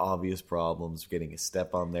fixing the obvious problems, getting a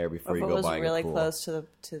step on there before you go buying a pool. It was really close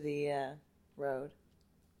to the road.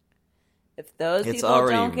 If those people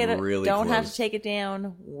don't have to take it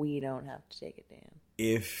down, we don't have to take it down.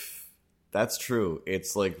 If that's true,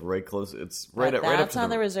 it's like right close. It's right up to that's on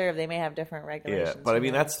the reserve. They may have different regulations. Yeah, but I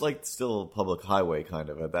mean that's like still a public highway kind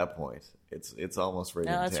of at that point. It's almost right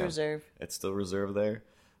in town. No, it's reserve. It's still reserve there,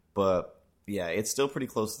 but yeah, it's still pretty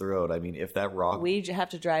close to the road. I mean, if that rock, we have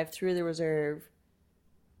to drive through the reserve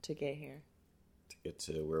to get here. To get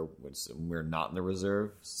to where we're not in the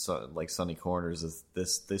reserve, like Sunny Corners is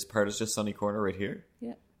this part is just Sunny Corner right here.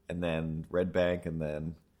 Yeah, and then Red Bank, and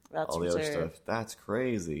then all the other stuff. That's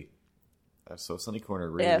crazy. So Sunny Corner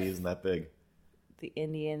really isn't that big. The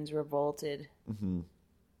Indians revolted. Mm-hmm.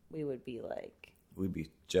 We would be like. We'd be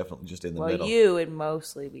definitely just in the middle. Well, you would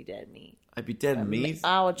mostly be dead meat. I'd be dead meat.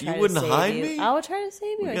 I would try you wouldn't to save hide you. me. I would try to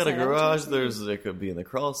save you. We got a garage. There could be in the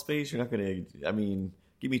crawl space. You're not going to. I mean,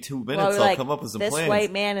 give me 2 minutes. I'll come up with some plans. This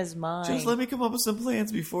white man is mine. Just let me come up with some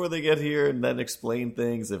plans before they get here, and then explain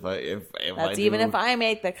things. If I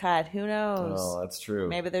make the cut. Who knows? Oh, that's true.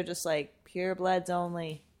 Maybe they're just like pure bloods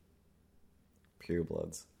only. Pure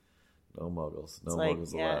bloods. No muggles. No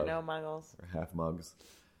muggles allowed. Yeah, no muggles. Or half mugs.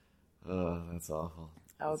 Oh, that's awful.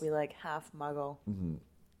 I would be like half muggle. Mm-hmm.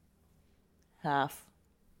 Half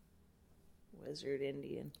wizard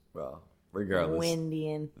Indian. Well, regardless.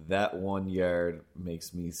 Windian. That one yard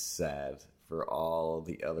makes me sad for all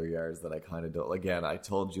the other yards that I kind of don't. Again, I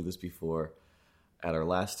told you this before. At our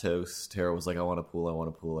last house, Tara was like, I want a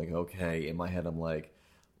pool. Like, okay. In my head, I'm like,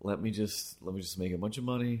 let me just make a bunch of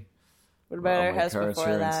money. What about our house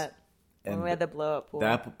before that? When we had the blow-up pool.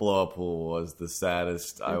 That blow-up pool was the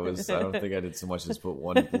saddest. I don't think I did so much as put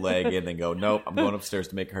one leg in and go, nope, I'm going upstairs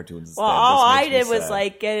to make cartoons instead. Well, all I did was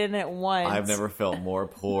like get in at once. I've never felt more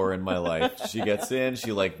poor in my life. She gets in,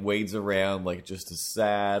 she like wades around like just a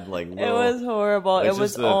sad, like little, it was horrible. It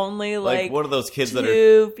was only like one of those kids that are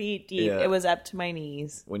 2 feet deep. Yeah. It was up to my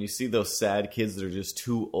knees. When you see those sad kids that are just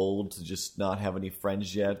too old to just not have any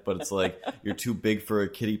friends yet, but it's like you're too big for a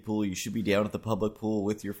kiddie pool. You should be down at the public pool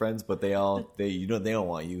with your friends, but they don't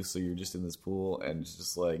want you, so you're just in this pool, and it's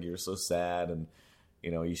just like you're so sad, and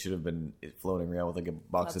You should have been floating around with like a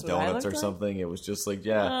box of donuts or something. It was just like,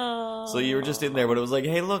 So you were just in there, but it was like,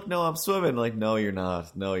 hey, look, no, I'm swimming. Like, no, you're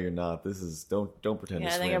not. No, you're not. This is don't pretend to swim.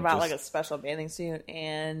 I think about like a special bathing suit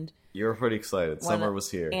and. You were pretty excited. Summer was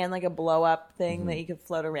here, and like a blow up thing that you could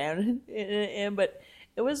float around in. But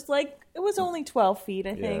it was only 12 feet,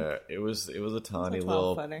 I think. Yeah, it was a tiny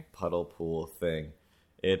little puddle pool thing.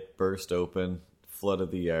 It burst open,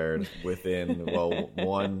 flooded the yard within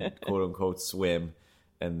one quote unquote swim.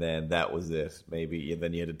 And then that was it. Maybe, and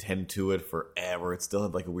then you had to tend to it forever. It still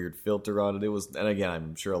had like a weird filter on it. It was, and again,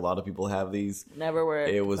 I'm sure a lot of people have these. Never were.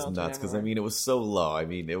 It was nuts because it was so low.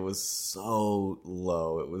 It was so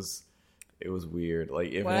low. It was weird.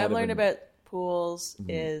 Like what I've learned about pools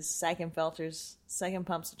is second pumps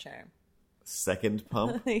a charm. Second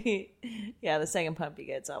pump? Yeah, the second pump you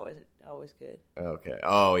get is always good. Okay.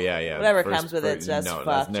 Oh yeah. Whatever comes with it's just no,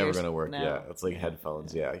 that's never gonna work. No. Yeah, it's like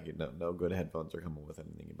headphones. Yeah, no good headphones are coming with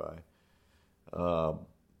anything you buy.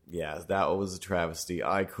 Yeah, that was a travesty.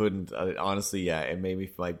 I couldn't honestly. Yeah, it made me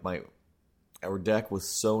our deck was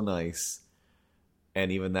so nice,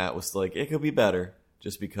 and even that was like it could be better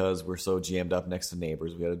just because we're so jammed up next to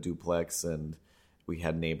neighbors. We had a duplex and. We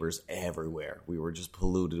had neighbors everywhere. We were just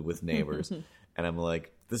polluted with neighbors. And I'm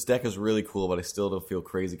like, this deck is really cool, but I still don't feel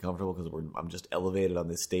crazy comfortable because I'm just elevated on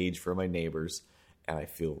this stage for my neighbors, and I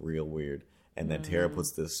feel real weird. And then Tara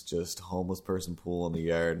puts this just homeless person pool in the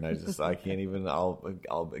yard, and I can't even.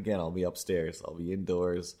 I'll be upstairs. I'll be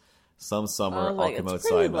indoors. Some summer I'll come outside. It's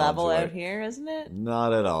pretty level out here, isn't it?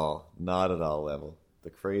 Not at all. Not at all level. The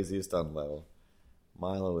craziest unlevel.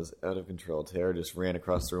 Milo is out of control. Tara just ran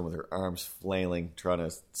across the room with her arms flailing, trying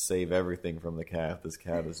to save everything from the cat. This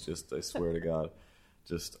cat is just, I swear to God,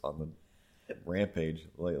 just on the rampage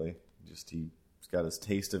lately. He's got his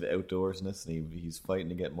taste of outdoorsness, and he's fighting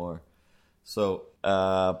to get more. So,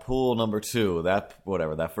 pool number 2,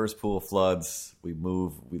 that first pool floods. We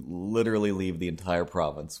literally leave the entire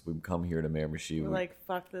province. We come here to Miramichi. We're like,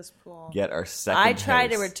 fuck this pool. Get our second I tried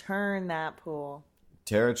to return that pool.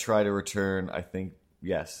 Tara tried to return, I think,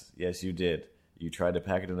 Yes, you did. You tried to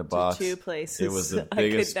pack it in a box. To 2 places. It was the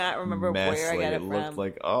biggest I could not remember mess. Where I got it from. It looked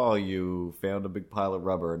like, you found a big pile of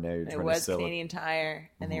rubber, and now you're trying to sell it. It was Canadian Tire,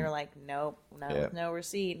 and they were like, nope, no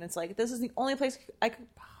receipt. And it's like, this is the only place I could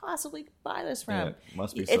possibly buy this from. Yeah,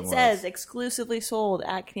 must be it says else. Exclusively sold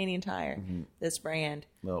at Canadian Tire, this brand.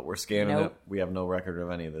 No, we're scanning it. We have no record of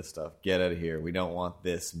any of this stuff. Get out of here. We don't want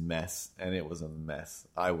this mess. And it was a mess.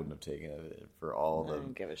 I wouldn't have taken it for all I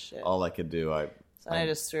don't give a shit. All I could do. I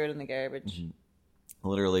just threw it in the garbage.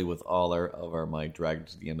 Literally with all of our mic, dragged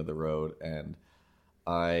it to the end of the road, and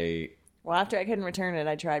after I couldn't return it,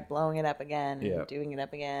 I tried blowing it up again and doing it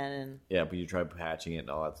up again. And but you tried patching it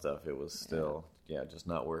and all that stuff. It was still, just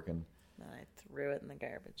not working. And I threw it in the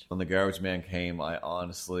garbage. When the garbage man came, I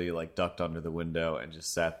honestly ducked under the window and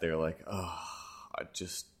just sat there like, I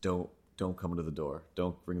just don't come to the door.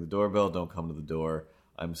 Don't ring the doorbell. Don't come to the door.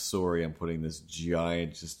 I'm sorry. I'm putting this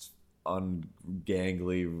giant, just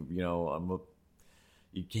ungangly,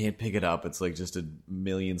 you can't pick it up. It's like just a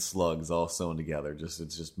million slugs all sewn together. It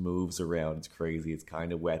just moves around. It's crazy. It's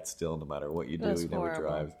kind of wet still. No matter what you do, it never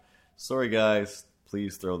dries. Sorry, guys.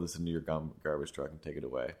 Please throw this into your garbage truck and take it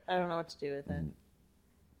away. I don't know what to do with it.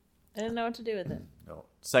 I didn't know what to do with it. No.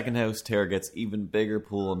 Second house, Tara gets even bigger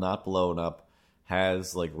pool, not blown up.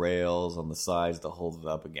 Has rails on the sides to hold it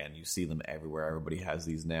up. Again, you see them everywhere. Everybody has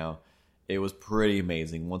these now. It was pretty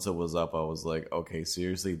amazing. Once it was up, I was like, okay,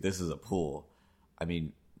 seriously, this is a pool.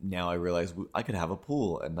 Now I realize I could have a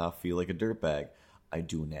pool and not feel like a dirtbag. I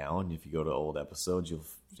do now, and if you go to old episodes, you'll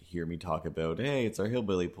hear me talk about, hey, it's our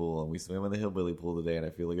hillbilly pool, and we swim in the hillbilly pool today, and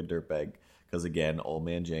I feel like a dirtbag. Because, again, old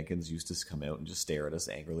man Jenkins used to come out and just stare at us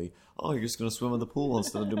angrily. Oh, you're just going to swim in the pool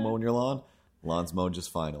instead of mowing your lawn? Lawn's mowed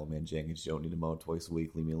just fine, old man Jenkins. You don't need to mow twice a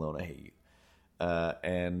week. Leave me alone. I hate you.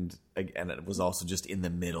 And it was also just in the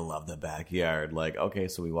middle of the backyard. Okay,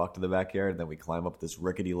 so we walk to the backyard, and then we climb up this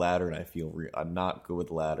rickety ladder, and I feel I'm not good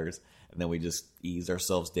with ladders. And then we just ease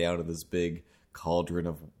ourselves down to this big cauldron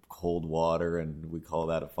of cold water, and we call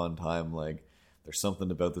that a fun time. There's something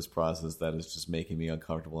about this process that is just making me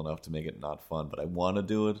uncomfortable enough to make it not fun. But I want to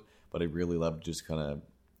do it, but I really love to just kind of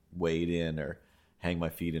wade in or hang my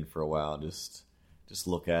feet in for a while and just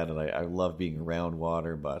look at it. I love being around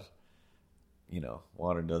water, but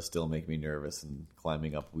water does still make me nervous, and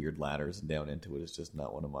climbing up weird ladders and down into it is just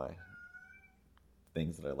not one of my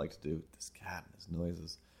things that I like to do. This cat and his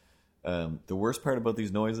noises. The worst part about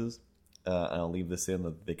these noises, and I'll leave this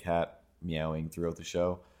in, the cat meowing throughout the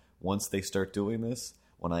show, once they start doing this,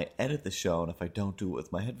 when I edit the show, and if I don't do it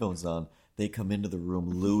with my headphones on, They come into the room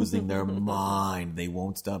losing their mind. They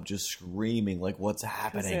won't stop just screaming like, what's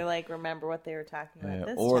happening? Because they're like, remember what they were talking about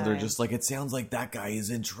this or time. they're just like, it sounds like that guy is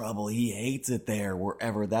in trouble. He hates it there,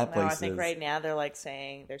 wherever that place is. I think right now they're like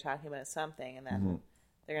saying they're talking about something, and then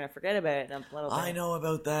they're going to forget about it in a little bit. I know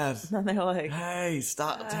about that. And they're like, hey,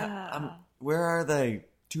 stop. Where are they?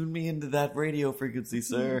 Tune me into that radio frequency,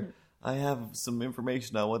 sir. I have some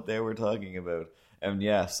information on what they were talking about. And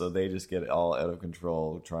yeah, so they just get all out of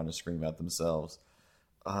control trying to scream at themselves.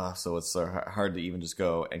 So it's hard to even just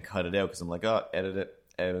go and cut it out because I'm like, edit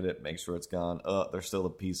it, make sure it's gone. There's still a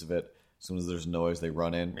piece of it. As soon as there's noise, they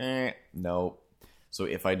run in. No. So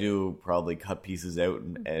if I do probably cut pieces out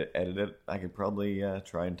and edit it, I could probably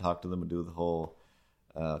try and talk to them and do the whole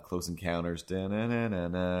Close Encounters. See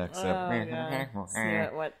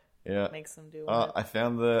what makes them do what? I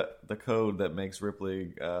found the code that makes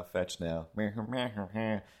Ripley fetch now.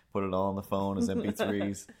 Put it all on the phone as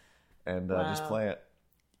MP3s and just play it.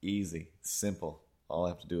 Easy. Simple. All I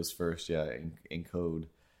have to do is first, encode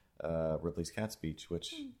Ripley's cat speech,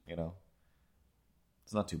 which,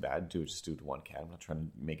 it's not too bad. Just do it to one cat. I'm not trying to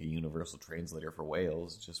make a universal translator for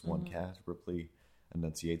whales. It's just one cat. Ripley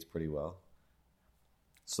enunciates pretty well.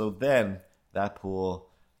 So then, that pool,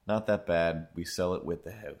 not that bad. We sell it with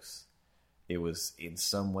the house. It was in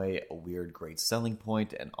some way a weird, great selling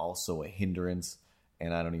point and also a hindrance.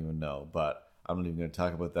 And I don't even know. But I'm not even going to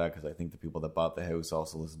talk about that because I think the people that bought the house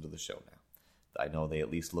also listen to the show now. I know they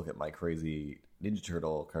at least look at my crazy Ninja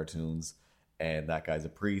Turtle cartoons. And that guy's a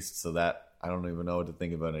priest. So that, I don't even know what to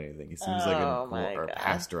think about anything. He seems like a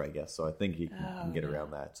pastor, I guess. So I think he can get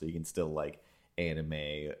around that. So you can still like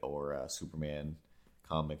anime or Superman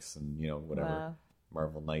comics and, whatever. Wow.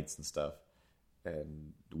 Marvel Knights and stuff.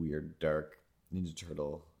 And weird, dark Ninja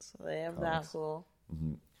Turtle. So they have comics. That pool.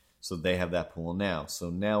 Mm-hmm. So they have that pool now. So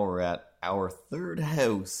now we're at our third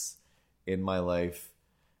house in my life.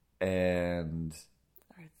 And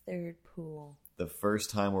our third pool. The first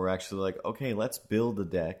time we're actually like, okay, let's build a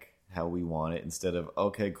deck how we want it. Instead of,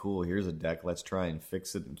 okay, cool, here's a deck. Let's try and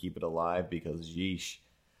fix it and keep it alive because, yeesh,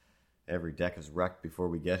 every deck is wrecked before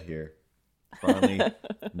we get here. Finally,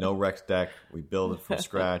 no wrecked deck. We build it from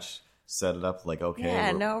scratch, set it up like,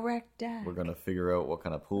 okay, no wrecked deck. We're going to figure out what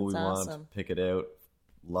kind of pool we want, pick it out.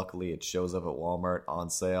 Luckily, it shows up at Walmart on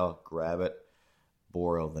sale. Grab it.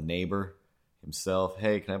 Borrow the neighbor himself.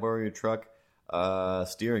 Hey, can I borrow your truck?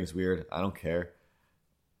 Steering's weird. I don't care.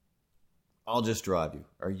 I'll just drive you.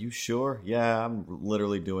 Are you sure? Yeah, I'm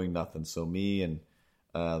literally doing nothing. So me and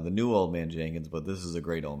the new Old Man Jenkins, but this is a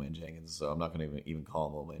great Old Man Jenkins, so I'm not going to even call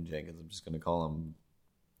him Old Man Jenkins. I'm just going to call him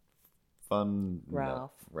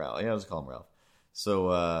Ralph. Ralph. Yeah, I'll just call him Ralph.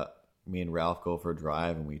 So me and Ralph go for a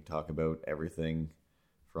drive, and we talk about everything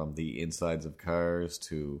from the insides of cars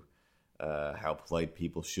to how polite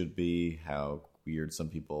people should be, how weird some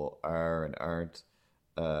people are and aren't.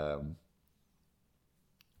 And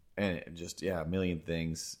just, a million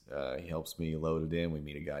things. He helps me load it in. We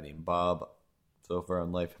meet a guy named Bob. So far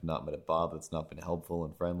in life, I've not met a Bob that's not been helpful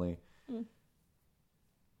and friendly.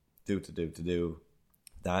 Do.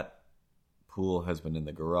 That pool has been in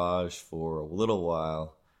the garage for a little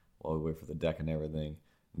while we wait for the deck and everything.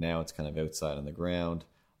 Now it's kind of outside on the ground,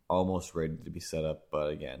 almost ready to be set up. But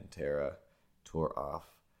again, Tara tore off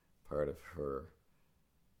part of her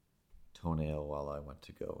toenail while I went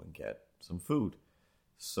to go and get some food.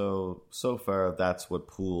 So far, that's what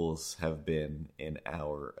pools have been in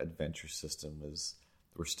our adventure system. Is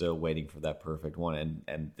we're still waiting for that perfect one,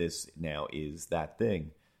 and this now is that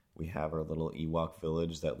thing. We have our little Ewok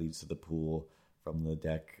village that leads to the pool from the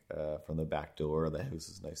deck, from the back door. The house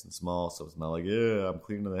is nice and small, so it's not like, I'm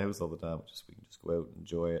cleaning the house all the time. We can just go out and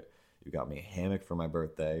enjoy it. You got me a hammock for my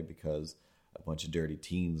birthday because a bunch of dirty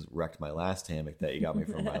teens wrecked my last hammock that you got me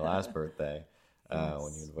for my last birthday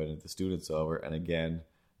when you invited the students over. And again,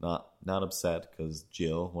 not upset because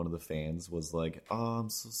Jill, one of the fans, was like, "Oh, I'm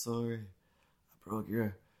so sorry. I broke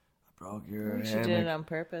your hammock. She did it on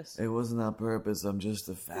purpose. It wasn't on purpose. I'm just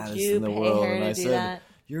the fattest in the world." And I said, that?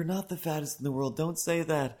 "You're not the fattest in the world. Don't say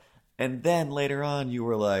that." And then later on, you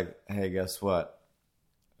were like, "Hey, guess what?"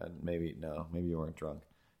 And maybe you weren't drunk.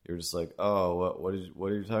 You were just like, "Oh, what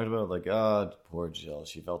are you talking about?" Like, "Oh, poor Jill.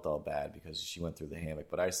 She felt all bad because she went through the hammock."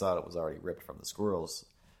 But I thought it was already ripped from the squirrels.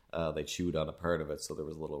 They chewed on a part of it, so there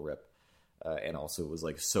was a little rip. And also it was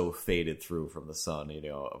like so faded through from the sun,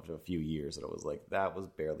 after a few years, that it was like, that was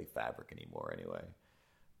barely fabric anymore anyway.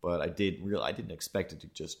 But I didn't expect it to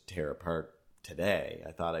just tear apart today.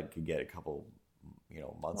 I thought I could get a couple,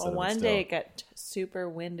 months out of it. One day it got super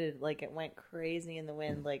winded, like it went crazy in the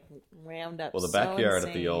wind, like rammed up. Well, the backyard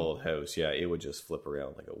at the old house, it would just flip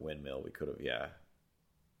around like a windmill. We could have,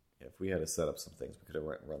 If we had to set up some things, we could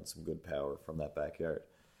have run some good power from that backyard.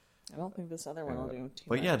 I don't think this other one will do too much.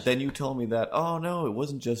 But yeah, then you told me that, oh no, it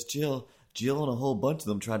wasn't just Jill. Jill and a whole bunch of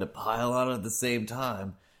them tried to pile on it at the same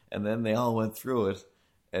time. And then they all went through it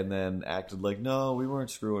and then acted like, no, we weren't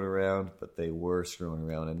screwing around. But they were screwing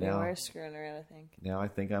around. And they were screwing around, I think. Now I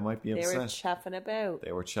think I might be upset. They were chuffing about.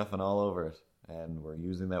 They were chuffing all over it. And we're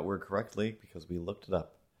using that word correctly because we looked it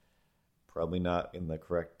up. Probably not in the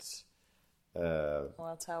correct... well,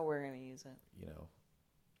 that's how we're going to use it. You know.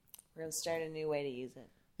 We're going to start a new way to use it.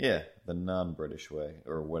 Yeah, the non-British way,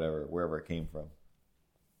 or whatever, wherever it came from.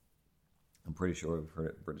 I'm pretty sure we've heard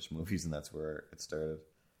it in British movies, and that's where it started.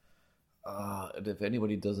 And if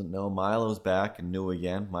anybody doesn't know, Milo's back and new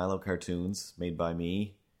again. Milo cartoons, made by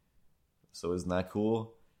me. So isn't that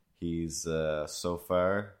cool? He's, so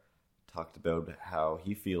far, talked about how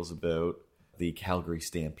he feels about the Calgary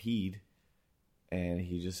Stampede. And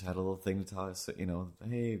he just had a little thing to tell us, you know,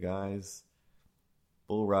 hey, guys,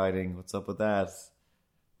 bull riding, what's up with that?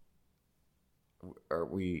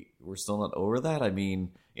 We're still not over that? I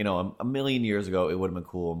mean, you know, a million years ago, it would have been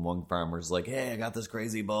cool. And one farmer's like, hey, I got this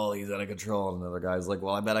crazy bull. He's out of control. And another guy's like,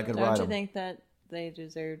 well, I bet I could ride him. Don't you think that they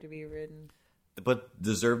deserve to be ridden? But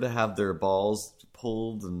deserve to have their balls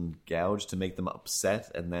pulled and gouged to make them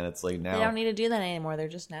upset. And then it's like now... They don't need to do that anymore. They're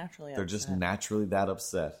just naturally upset. They're just naturally that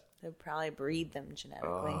upset. They'd probably breed them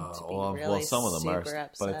genetically to be really well, some of them are,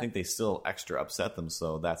 upset. but I think they still extra upset them.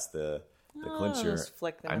 So that's the clincher. Just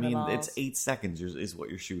flick them I in mean, the balls. it's 8 seconds is what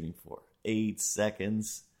you're shooting for. 8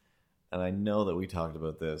 seconds. And I know that we talked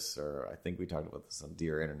about this, or I think we talked about this on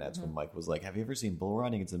Dear Internets when Mike was like, have you ever seen bull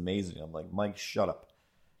riding? It's amazing. I'm like, Mike, shut up.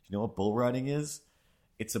 You know what bull riding is?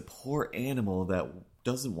 It's a poor animal that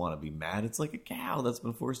doesn't want to be mad. It's like a cow that's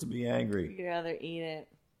been forced to be angry. You'd rather eat it.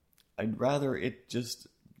 I'd rather it just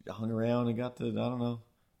hung around and got to, I don't know,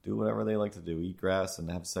 do whatever they like to do. Eat grass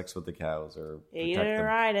and have sex with the cows or eat protect it or them.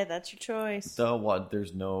 ride it. That's your choice. So what?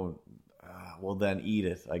 There's no... well, then eat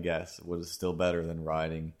it, I guess. What is still better than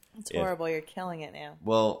riding. It's horrible. You're killing it now.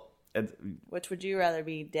 Well... Which would you rather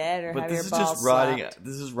be, dead or have your balls But this is just riding. slapped?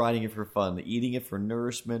 This is riding it for fun. Eating it for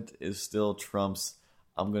nourishment is still trumps.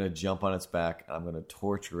 I'm going to jump on its back. I'm going to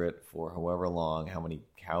torture it for however long. How many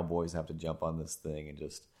cowboys have to jump on this thing and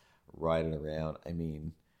just ride it around? I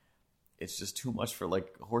mean, it's just too much for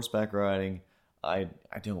like horseback riding. I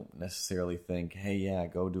don't necessarily think, hey, yeah,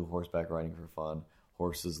 go do horseback riding for fun.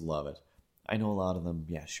 Horses love it. I know a lot of them,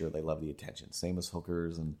 yeah, sure, they love the attention. Same as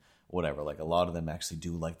hookers and whatever. Like a lot of them actually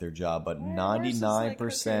do like their job, but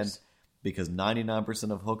 99%, because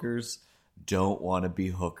 99% of hookers don't want to be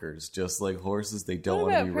hookers. Just like horses, they don't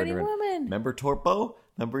want to be ridden around. Remember Torpo?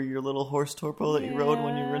 Remember your little horse Torpo that you rode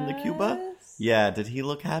when you were in the Cuba? Yeah, did he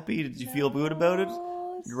look happy? Did you feel good about it?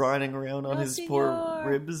 You're riding around on his poor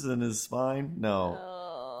ribs and his spine? No.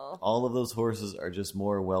 All of those horses are just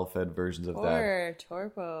more well-fed versions of that.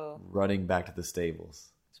 Torpo. Running back to the stables.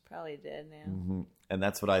 He's probably dead now. Mm-hmm. And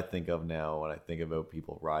that's what I think of now when I think about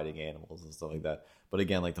people riding animals and stuff like that. But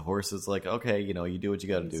again, like the horse is like, okay, you know, you do what you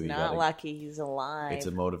got to do. He's not lucky. He's alive. It's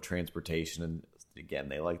a mode of transportation. And again,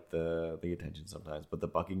 they like the attention sometimes. But the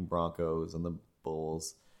bucking broncos and the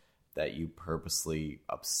bulls that you purposely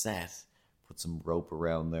upset, put some rope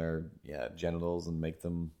around their genitals and make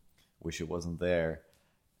them wish it wasn't there.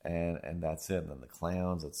 And that's it. And then the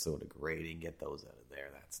clowns, it's so degrading. Get those out of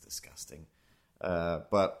there. That's disgusting.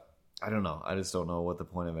 But I don't know. I just don't know what the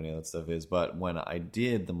point of any of that stuff is. But when I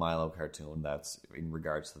did the Milo cartoon, that's in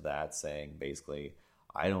regards to that, saying basically,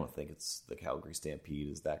 I don't think it's the Calgary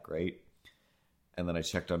Stampede is that great. And then I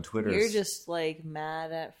checked on Twitter. You're just like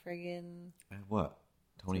mad at friggin' what?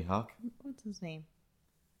 Tony Hawk? What's his name?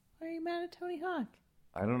 Why are you mad at Tony Hawk?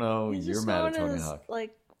 I don't know. You're mad at Tony Hawk.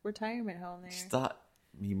 Like retirement home there. Stop.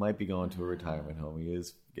 He might be going to a retirement home. He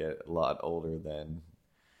is get a lot older than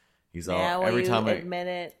he's all. Yeah, every time I admit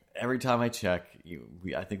it. Every time I check,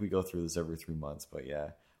 I think we go through this every 3 months. But yeah,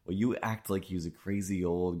 well, you act like he's a crazy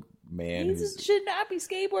old man. He should not be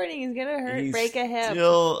skateboarding. He's gonna break a hip.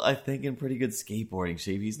 Still, I think in pretty good skateboarding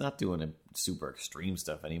shape. He's not doing a super extreme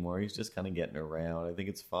stuff anymore. He's just kind of getting around. I think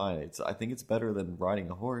it's fine. I think it's better than riding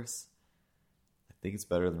a horse. I think it's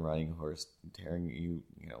better than riding a horse, tearing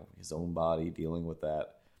his own body, dealing with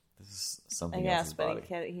that. This is something else's body.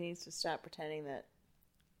 But he needs to stop pretending that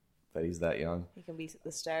he's that young. He can be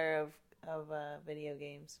the star of video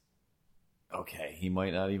games. Okay, he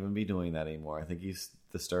might not even be doing that anymore. I think he's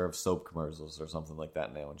the star of soap commercials or something like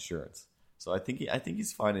that now, insurance. So I think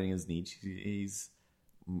he's finding his niche. He's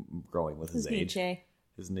growing with his age.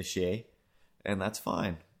 His niche. And that's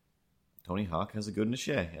fine. Tony Hawk has a good niche,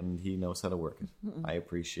 and he knows how to work it. I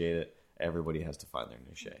appreciate it. Everybody has to find their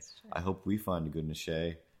niche. I hope we find a good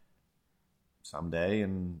niche someday,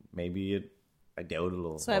 and maybe I doubt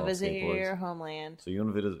it'll. So I visited your homeland. So you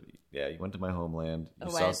went to my homeland.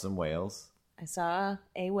 You saw some whales. I saw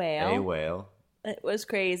a whale. A whale. It was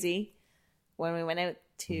crazy. When we went out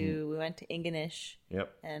to, we went to Ingonish.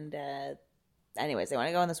 Yep. And anyways, they want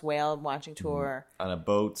to go on this whale watching tour. On a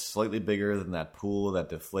boat slightly bigger than that pool that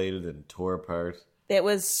deflated and tore apart. It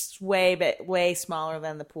was way smaller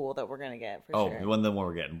than the pool that we're going to get, for sure. Oh, the one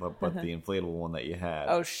we're getting, but the inflatable one that you had.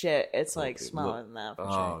 Oh, shit. It's like smaller than that, for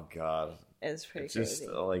sure. Oh, God. It's pretty crazy. Just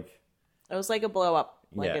like... It was like a blow up.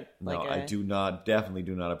 I definitely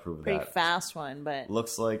do not approve of that. Pretty fast one, but...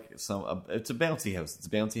 Looks like it's a bouncy house. It's a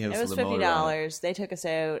bouncy house. It was $50. They took us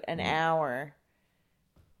out an hour.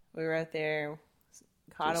 We were out there,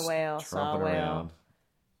 caught a whale, saw a whale.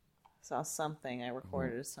 Saw something. I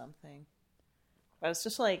recorded something. But it's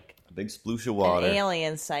just like... a big sploosh of water. An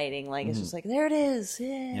alien sighting. Like, it's just like, there it is.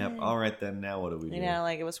 Yeah. Yep. All right, then. Now what do we do? You know,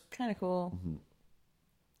 like, it was kind of cool.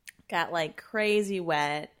 Got, like, crazy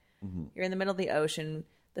wet. You're in the middle of the ocean.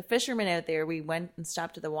 The fishermen out there, we went and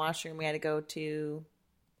stopped at the washroom. We had to go to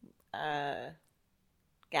a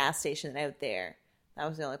gas station out there. That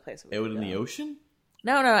was the only place. Out in the ocean?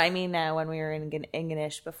 No. I mean, when we were in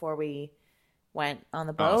Ingonish before we went on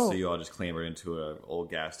the boat. Oh, so you all just clambered into an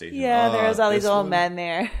old gas station. Yeah, there was all these old men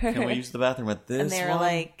there. Can we use the bathroom at this one? And they were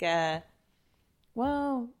like,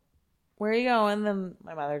 well, where are you going? Then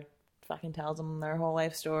my mother fucking tells them their whole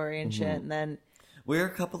life story and shit. And then... we're a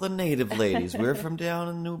couple of native ladies. We're from down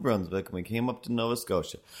in New Brunswick, and we came up to Nova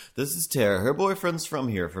Scotia. This is Tara. Her boyfriend's from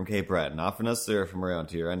here, from Cape Breton. Often us are from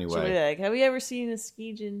around here anyway. She'll be like, have you ever seen a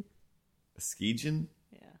skeejan? A skeejan?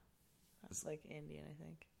 Yeah. That's like Indian, I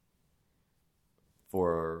think.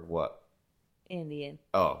 For what? Indian.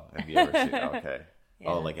 Oh, have you ever seen... okay. Yeah.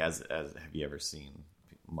 Oh, like as have you ever seen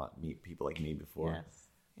people like me before? Yes.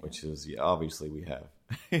 Which is, obviously we have.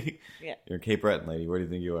 Yeah. You're a Cape Breton lady. Where do you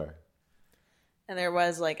think you are? And there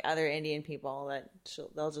was, like, other Indian people that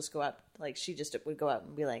they'll just go up. Like, she just would go up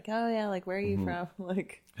and be like, oh, yeah, like, where are you from?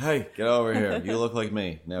 Like, hey, get over here. You look like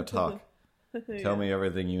me. Now talk. Tell me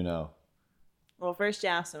everything you know. Well, first you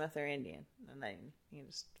ask them if they're Indian. And then you can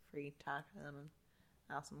just free talk to them and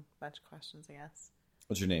ask them a bunch of questions, I guess.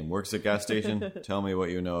 What's your name? Works at gas station? Tell me what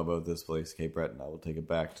you know about this place, Cape Breton. I will take it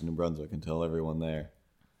back to New Brunswick and tell everyone there.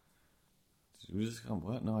 We just come,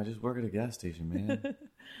 what? No, I just work at a gas station, man.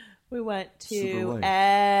 We went to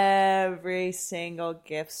every single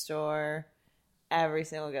gift store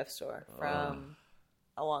from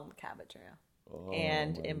along the Cabot Trail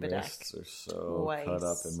and in Bedeck. My wrists are so cut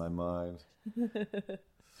up in my mind. So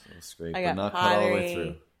straight, but not cut all the way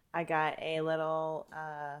through. I got a little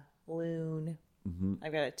loon.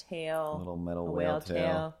 I've got a tail, a little metal whale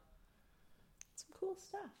tail. Some cool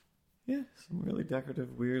stuff. Yeah, some really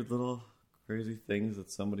decorative, weird little crazy things that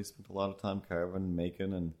somebody spent a lot of time carving and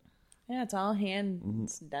making and. Yeah, it's all hand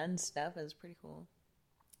done stuff. It's pretty cool.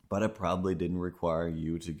 But it probably didn't require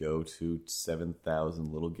you to go to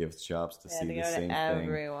 7,000 little gift shops to see the same thing.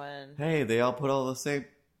 Everyone. Hey, they all put all the same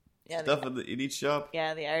stuff in each shop?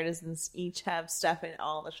 Yeah, the artisans each have stuff in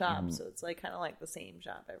all the shops. So it's like kind of like the same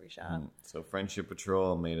shop every shop. So Friendship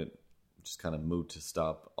Patrol made it just kind of moot to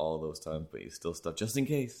stop all those times, but you still stop just in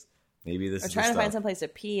case. Maybe this is trying to find some place to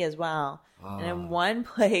pee as well. And in one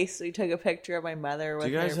place, we took a picture of my mother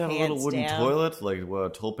with her pants down. Do you guys have a little wooden toilet, like a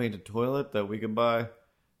toll-painted toilet that we could buy?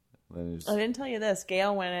 I didn't tell you this.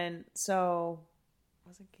 Gail went in,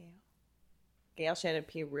 was it Gail? Gail, she had to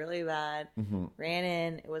pee really bad. Ran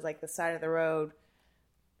in. It was like the side of the road.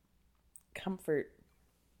 Comfort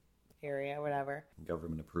area, whatever.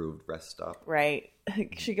 Government-approved rest stop. Right.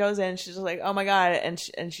 She goes in, she's just like, oh my God.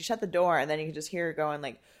 And she shut the door, and then you can just hear her going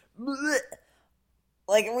like, bleh.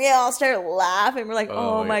 Like, we all start laughing. We're like,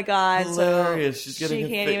 oh my God. Hilarious. So she's getting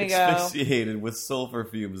she can't even asphyxiated with sulfur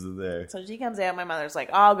fumes in there. So she comes out. My mother's like,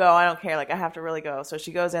 I'll go. I don't care. Like, I have to really go. So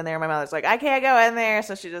she goes in there. My mother's like, I can't go in there.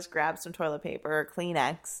 So she just grabs some toilet paper or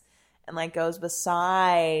Kleenex and, like, goes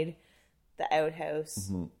beside the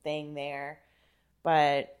outhouse thing there.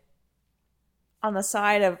 But on the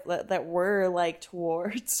side of that we're, like,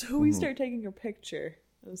 towards. So we start taking her picture.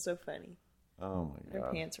 It was so funny. Oh, my God.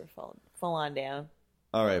 Her pants were full on down.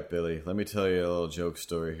 All right, Billy, let me tell you a little joke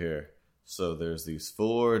story here. So there's these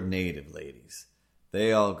 4 native ladies.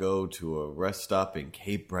 They all go to a rest stop in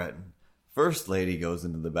Cape Breton. First lady goes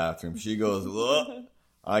into the bathroom. She goes, "Whoa,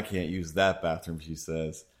 I can't use that bathroom," she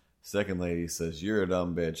says. Second lady says, "You're a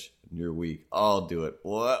dumb bitch and you're weak. I'll do it."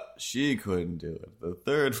 What? She couldn't do it. The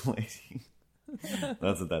third lady...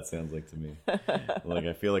 That's what that sounds like to me. Like,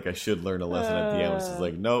 I feel like I should learn a lesson at the end. It's just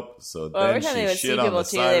like, nope. So then she shit on the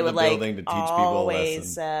side of the building to teach people a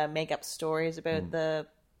lesson. Always make up stories about the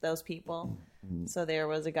those people. So there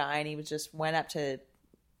was a guy, and he just went up to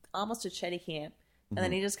almost to Chetty Camp, and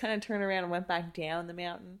then he just kind of turned around and went back down the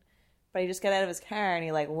mountain. But he just got out of his car, and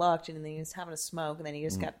he like looked, and then he was having a smoke, and then he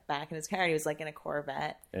just got back in his car, and he was like in a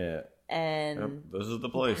Corvette. Yeah. And this is the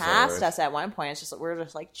place. Passed us at one point. It's just we're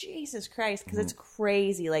just like, Jesus Christ, because it's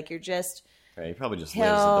crazy. Like you're just he probably just lives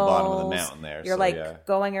at the bottom of the mountain there. You're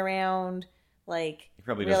going around like he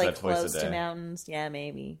probably really does that twice close a day. to mountains. Yeah,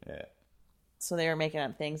 maybe. Yeah. So they were making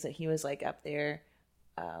up things that he was like up there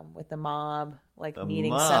with the mob, like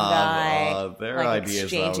meeting mob, some guy, their like ideas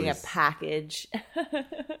exchanging always, a package.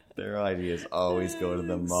 Their ideas always go to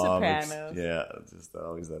the mob. Sopranos. It's just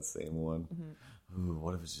always that same one. Ooh,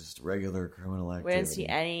 what if it's just regular criminal activity? We didn't see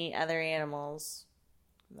any other animals.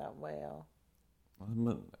 That whale.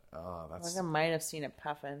 That's I might have seen it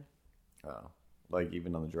puffing. Like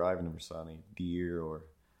even on the drive, I never saw any deer or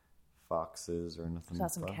foxes or nothing. Saw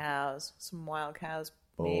some cows, some wild cows.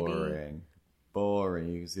 Boring.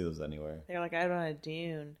 You can see those anywhere. They're like out on a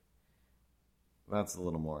dune. That's a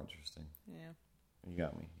little more interesting. Yeah. You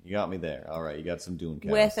got me. You got me there. All right, you got some dune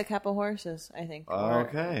cows. With a couple horses, I think.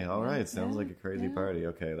 Okay, all right. Sounds like a crazy party.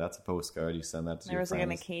 Okay, that's a postcard. You send that to your friends. There was like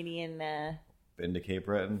an Acadian been to Cape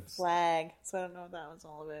Breton? Flag. So I don't know what that was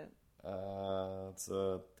all about. It's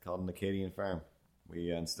called an Acadian farm.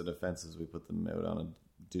 We instead of fences, we put them out on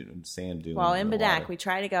a sand dune. Well, in Bedak, we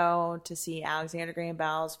try to go to see Alexander Graham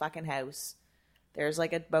Bell's fucking house. There's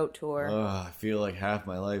like a boat tour. I feel like half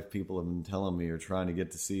my life people have been telling me or trying to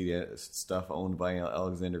get to see stuff owned by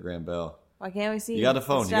Alexander Graham Bell. Why can't we see? You got a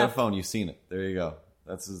phone. You got a phone. You've seen it. There you go.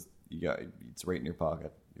 It's right in your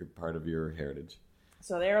pocket. You're part of your heritage.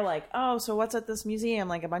 So they were like, "Oh, so what's at this museum?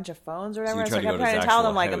 Like a bunch of phones or whatever." So I kept trying to tell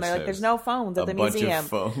them, like, and they're like, "There's no phones at the museum.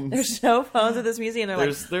 There's no phones at this museum." They're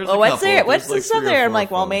like, "Well, what's there? What's the stuff there?" I'm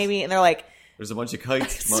like, "Well, maybe." And they're like, "There's a bunch of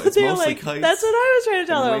kites. So it's mostly like, kites." That's what I was trying to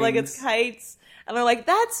tell them. I'm like, it's kites. And they're like,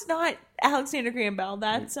 that's not Alexander Graham Bell.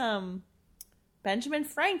 That's Benjamin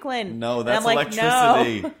Franklin. No, that's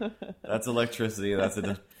electricity. Like, no. That's electricity. That's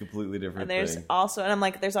a completely different thing. And I'm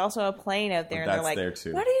like, there's also a plane out there. And they're like, there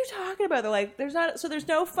too. What are you talking about? They're like, there's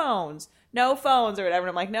no phones. No phones or whatever. And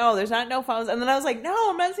I'm like, no, there's no phones. And then I was like, no,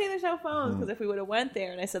 I'm not saying there's no phones. Because if we would have went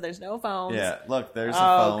there and I said there's no phones. Yeah, look, there's a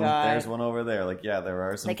phone. God. There's one over there. Like, yeah, there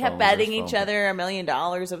are some They kept betting each other $1 million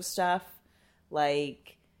of stuff.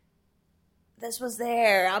 Like, this was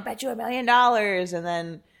there. I'll bet you $1 million.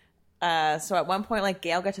 And then, so at one point, like,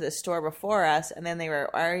 Gail got to the store before us, and then they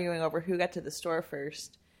were arguing over who got to the store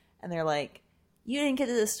first. And they're like, you didn't get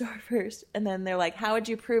to the store first. And then they're like, how would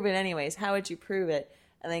you prove it anyways? How would you prove it?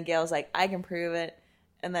 And then Gail's like, I can prove it.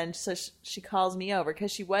 And then so she calls me over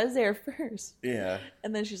because she was there first. Yeah.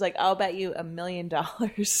 And then she's like, I'll bet you $1 million. I'm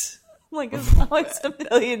like, it's always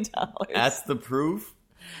 $1 million. That's the proof?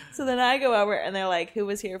 So then I go over and they're like, who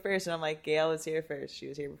was here first? And I'm like, Gail was here first. She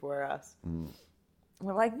was here before us. And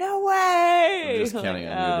we're like, no way. I'm just counting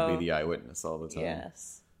on you to be the eyewitness all the time.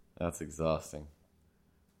 Yes. That's exhausting.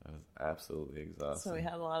 That is absolutely exhausting. So we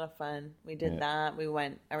had a lot of fun. We did that. We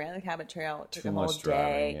went around the Cabot Trail. It took a whole day.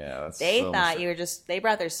 Driving. Yeah, they thought you were just, they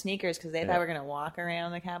brought their sneakers because they thought we were going to walk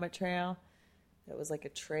around the Cabot Trail. It was like a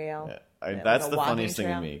trail. Yeah. That's the funniest thing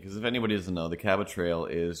to me, because if anybody doesn't know, the Cabot Trail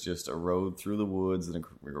is just a road through the woods and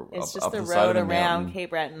it's just up the the side road of the around mountain, Cape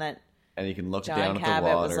Breton that and you can look John down at Cabot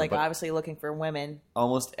the water. was like obviously looking for women.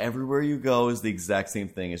 Almost everywhere you go is the exact same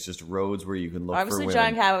thing. It's just roads where you can look obviously, for women.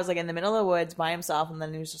 Obviously, John Cabot was like in the middle of the woods by himself, and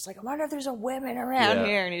then he was just like, I wonder if there's a women around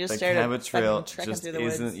here, and he just started Cabot Trail trekking just through the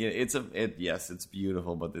isn't. woods. Yes, it's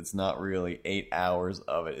beautiful, but it's not really. 8 hours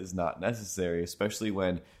of it is not necessary, especially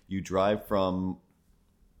when you drive from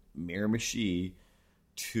Miramichi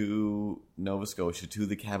to Nova Scotia to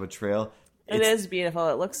the Cabot Trail. It is beautiful.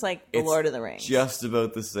 It looks like the Lord of the Rings. Just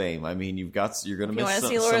about the same. I mean, you're going to miss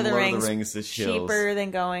some Lord of the Rings cheaper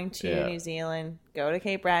than going to New Zealand. Go to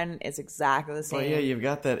Cape Breton. It's exactly the same. Well, yeah, you've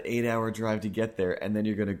got that 8-hour drive to get there, and then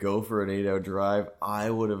you're going to go for an 8-hour drive. I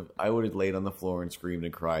would have laid on the floor and screamed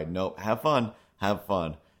and cried. Nope, have fun.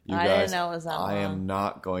 You I guys, didn't know it was that long. I am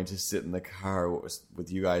not going to sit in the car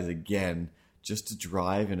with you guys again just to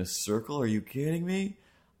drive in a circle. Are you kidding me?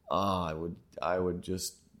 I would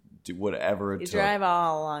just do whatever it took. You drive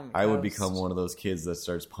all along the coast. I would become one of those kids that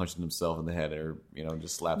starts punching himself in the head or,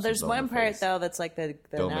 just slaps There's himself in the one part, face. though, that's like the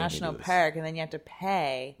national park, and then you have to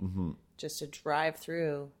pay just to drive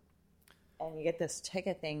through. And you get this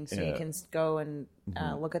ticket thing, so you can go and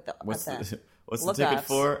look at the What's the look ticket us.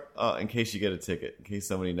 for? In case you get a ticket. In case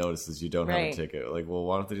somebody notices you don't have a ticket. Like, well,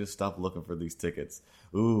 why don't they just stop looking for these tickets?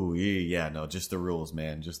 Ooh, just the rules,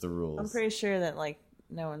 man. Just the rules. I'm pretty sure that, like,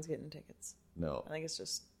 no one's getting tickets. No. I think it's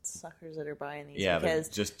just suckers that are buying these. Yeah, because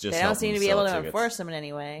just they don't seem to be able to tickets. enforce them in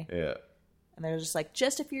any way. Yeah. And they're just like,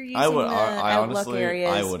 just if you're using I Outlook honestly,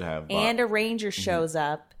 areas I would have and a ranger shows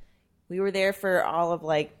up. We were there for all of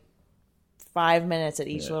like 5 minutes at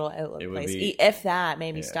each little Outlook place. If that,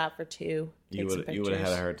 maybe stop for 2. You would have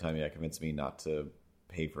had a hard time, convincing me not to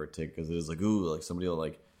pay for a ticket because it is like, ooh, like somebody will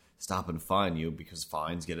like stop and fine you because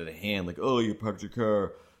fines get out of hand. Like, oh, you parked your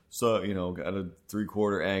car, so at a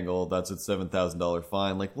 3/4 angle, that's a $7,000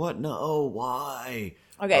 fine. Like, what? No, why?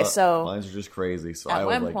 Okay, so fines are just crazy. So at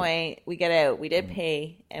one point we get out. We did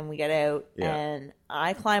pay, and we get out, and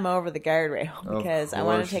I climb over the guardrail because I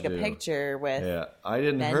wanted to take a picture with. Yeah, I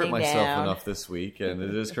didn't hurt myself enough this week, and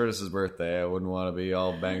it is Curtis's birthday. I wouldn't want to be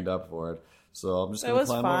all banged up for it. So I'm just going to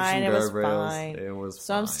climb over some guardrails. It was fine.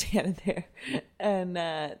 So I'm standing there, and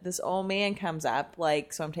this old man comes up,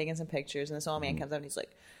 so I'm taking some pictures, and this old man comes up, and he's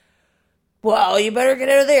like, well, you better get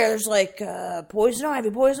out of there. There's, poison ivy.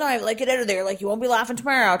 Get out of there. You won't be laughing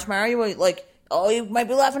tomorrow. Tomorrow you won't, you might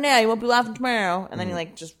be laughing now. You won't be laughing tomorrow. And then he,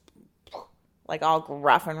 just... all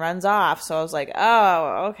gruff and runs off. So I was like,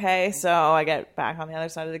 oh, okay. So I get back on the other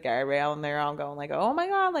side of the guardrail, and they're all going oh my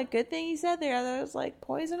God, good thing you said there. There was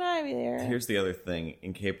poison ivy there. Here's the other thing.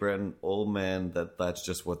 In Cape Breton, old men, that's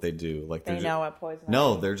just what they do. They know what poison ivy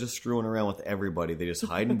No, they're just screwing around with everybody. They just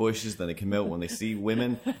hide in bushes, then they come out when they see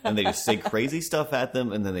women, and they just say crazy stuff at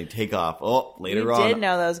them, and then they take off. Oh, later on. You did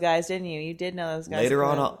know those guys, didn't you? You did know those guys later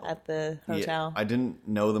at the hotel. Yeah, I didn't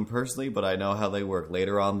know them personally, but I know how they work.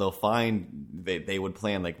 Later on, they'll find... They would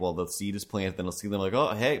plan, the seed is planted, then they'll see them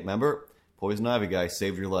oh, hey, remember? Poison ivy guy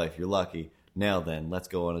saved your life. You're lucky. Now then, let's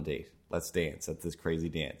go on a date. Let's dance at this crazy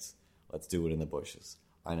dance. Let's do it in the bushes.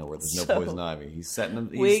 I know where there's no poison ivy. He's setting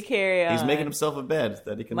them. We carry on. He's making himself a bed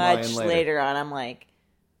that he can lie in later. Much later on, I'm like,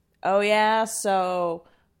 oh yeah, so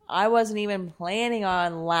I wasn't even planning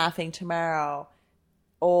on laughing tomorrow,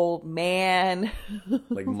 old man.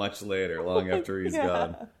 Much later, long after he's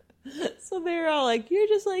gone. So they're all like, you're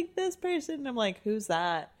just like this person. And I'm like, who's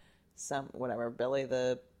that? Billy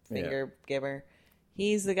the finger giver.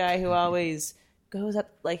 He's the guy who always goes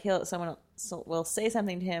up, someone will say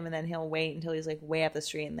something to him, and then he'll wait until he's way up the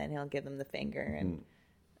street, and then he'll give them the finger and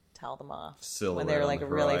tell them off when they're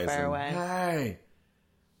really far away. Hey,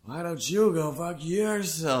 why don't you go fuck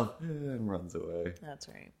yourself? And runs away. That's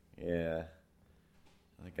right. Yeah.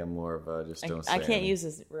 I think I'm more of a just don't say I can't anything. use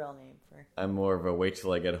his real name for. I'm more of a wait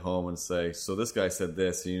till I get home and say, so this guy said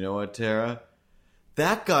this, and you know what, Tara?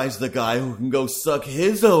 That guy's the guy who can go suck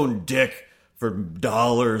his own dick for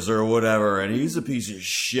dollars or whatever, and he's a piece of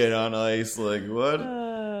shit on ice. What?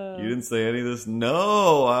 You didn't say any of this?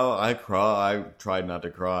 No, I tried not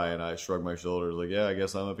to cry, and I shrugged my shoulders yeah, I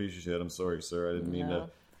guess I'm a piece of shit. I'm sorry, sir. I didn't mean to.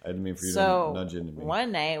 I didn't mean for you to nudge into me.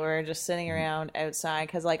 One night we were just sitting around outside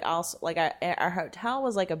because our hotel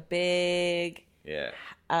was a big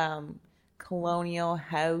colonial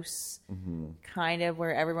house, kind of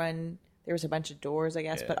where everyone. There was a bunch of doors, I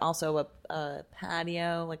guess, but also a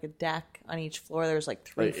patio, a deck on each floor. There was 3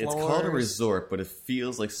 floors. It's called a resort, but it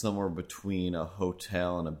feels like somewhere between a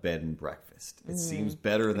hotel and a bed and breakfast. It seems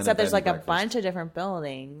better than Except a bed and breakfast. Except there's a bunch of different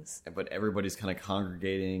buildings. But everybody's kind of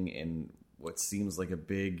congregating in what seems like a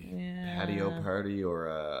big patio party or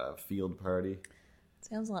a field party.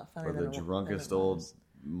 Sounds a lot funner Where the drunkest old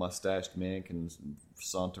mustached man can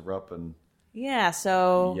saunter up and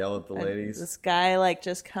so yell at the ladies. This guy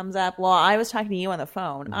just comes up. Well, I was talking to you on the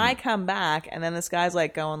phone. I come back, and then this guy's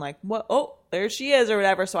going what? Oh, there she is, or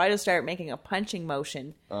whatever. So I just start making a punching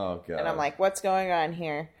motion. Oh god! And I'm like, what's going on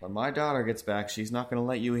here? When my daughter gets back, she's not going to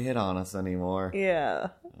let you hit on us anymore. Yeah.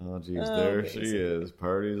 Oh jeez, there she is.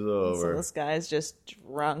 Party's over. So this guy's just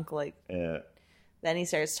drunk. Yeah. Then he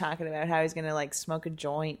starts talking about how he's going to smoke a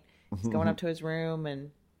joint. He's going up to his room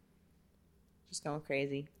and just going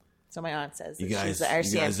crazy. So my aunt says, you guys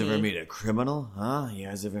ever meet a criminal? Huh? You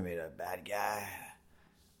guys ever meet a bad guy?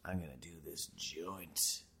 I'm going to do this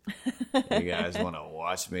joint. You guys want to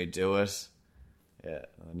watch me do it? Yeah,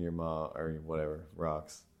 on your mom or whatever,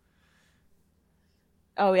 rocks.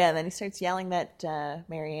 Oh, yeah, and then he starts yelling that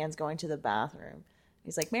Marianne's going to the bathroom.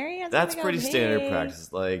 He's like, Marianne's That's pretty standard practice.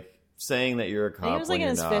 Saying that you're a cop he was when you're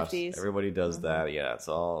in his not. 50s. Everybody does that. Yeah, it's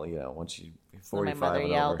all, once you 45 my mother and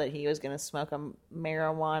yelled over. that he was going to smoke a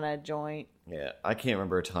marijuana joint. Yeah, I can't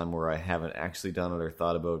remember a time where I haven't actually done it or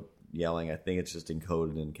thought about yelling. I think it's just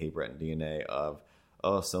encoded in Cape Breton DNA of,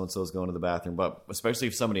 oh, so-and-so's going to the bathroom. But especially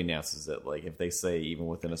if somebody announces it, if they say even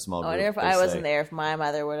within a small group. I wonder if I wasn't there, if my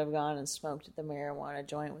mother would have gone and smoked the marijuana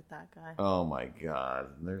joint with that guy. Oh, my God.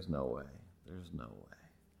 There's no way. There's no way.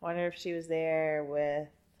 I wonder if she was there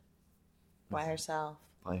by herself.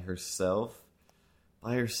 By herself?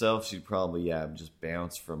 By herself, she'd probably, just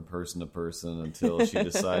bounce from person to person until she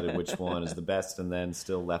decided which one is the best and then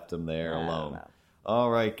still left him there alone. All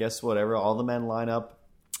right, guess what? All the men line up.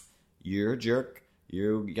 You're a jerk.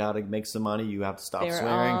 You got to make some money. You have to stop swearing.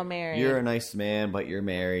 All married. You're a nice man, but you're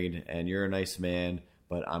married. And you're a nice man,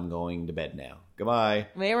 but I'm going to bed now. Goodbye.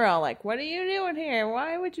 They were all like, what are you doing here?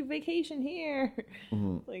 Why would you vacation here?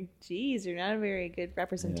 Like, geez, you're not a very good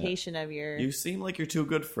representation of your... You seem like you're too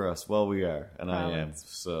good for us. Well, we are, and I am.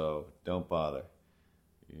 So don't bother.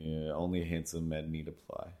 Yeah, only handsome men need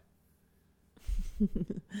apply.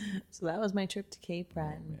 So that was my trip to Cape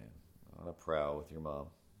Breton. Oh, man. On a prowl with your mom.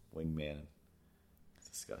 Wingman. It's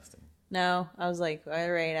disgusting. No, I was like,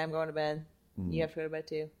 all right, I'm going to bed. You have to go to bed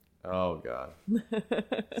too. Oh, God.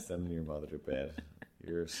 Sending your mother to bed.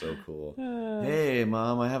 You're so cool. Hey,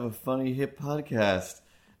 Mom, I have a funny hip podcast.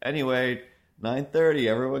 Anyway, 9:30,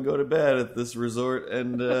 everyone go to bed at this resort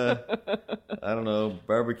and, I don't know,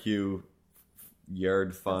 barbecue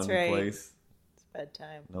yard fun place. It's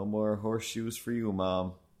bedtime. No more horseshoes for you,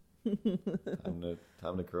 Mom.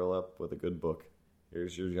 Time to curl up with a good book.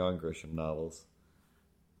 Here's your John Grisham novels.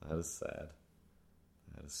 That is sad.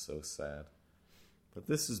 That is so sad. But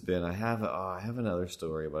this has been, I have another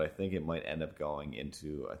story, but I think it might end up going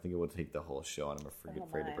into, I think it would take the whole show, and I'm afraid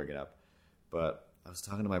to bring it up. But I was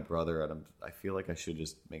talking to my brother, and I feel like I should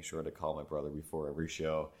just make sure to call my brother before every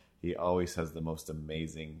show. He always has the most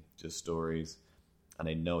amazing just stories, and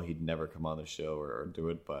I know he'd never come on the show or do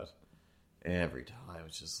it, but every time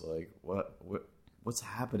it's just like, what's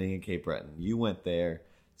happening in Cape Breton? You went there,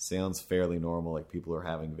 sounds fairly normal, like people are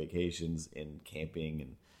having vacations in camping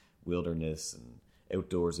and wilderness and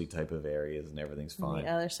outdoorsy type of areas, and everything's fine. On the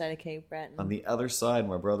other side of Cape Breton. On the other side,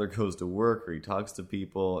 my brother goes to work or he talks to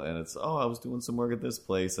people, and it's, I was doing some work at this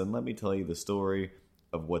place, and let me tell you the story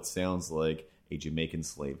of what sounds like a Jamaican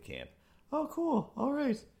slave camp. Oh, cool. All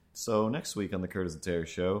right. So next week on the Curtis and Tara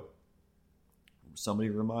show,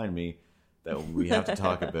 somebody remind me that we have to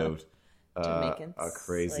talk about a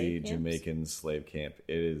crazy Jamaican slave camp.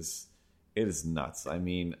 It is nuts. I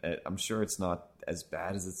mean, I'm sure it's not as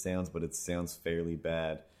bad as it sounds, but it sounds fairly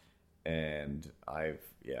bad. And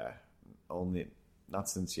not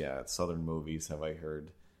since Southern movies have I heard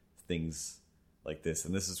things like this.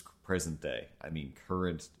 And this is present day. I mean,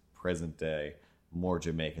 current present day. More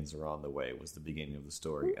Jamaicans are on the way was the beginning of the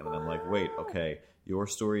story. And then I'm like, wait, okay, your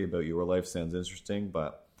story about your life sounds interesting,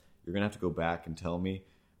 but you're going to have to go back and tell me,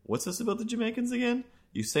 what's this about the Jamaicans again?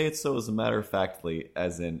 You say it so as a matter of factly,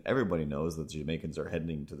 as in everybody knows that the Jamaicans are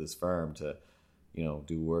heading to this farm to,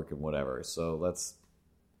 do work and whatever. So let's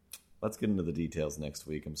get into the details next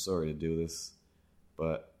week. I'm sorry to do this,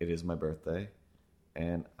 but it is my birthday,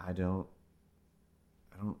 and I don't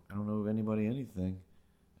know anybody anything.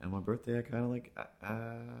 And my birthday, I kind of like,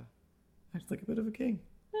 I just like a bit of a king.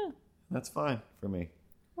 Yeah. That's fine for me.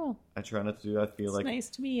 Well, I try not to do. I feel like it's nice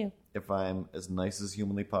to meet you. If I'm as nice as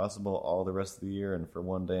humanly possible all the rest of the year, and for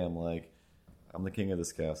one day I'm like, I'm the king of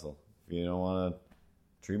this castle. If you don't want to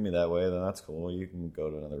treat me that way, then that's cool. You can go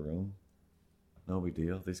to another room. No big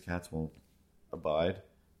deal. These cats won't abide,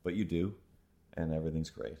 but you do, and everything's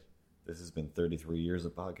great. This has been 33 years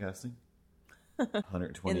of podcasting.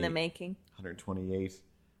 120 in the making.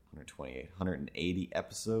 180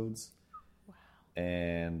 episodes.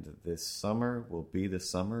 And this summer will be the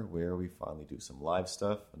summer where we finally do some live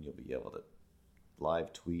stuff, and you'll be able to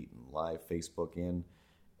live tweet and live Facebook in,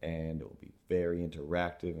 and it will be very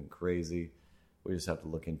interactive and crazy. We just have to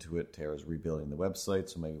look into it. Tara's rebuilding the website,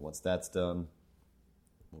 so maybe once that's done,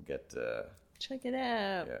 we'll get... check it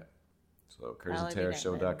out. Yeah. So,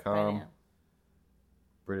 CurtisandTaraShow.com.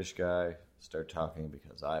 British guy, start talking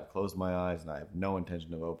because I have closed my eyes and I have no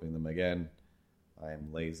intention of opening them again. I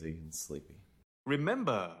am lazy and sleepy.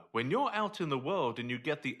 Remember, when you're out in the world and you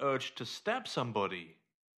get the urge to stab somebody,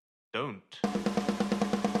 don't.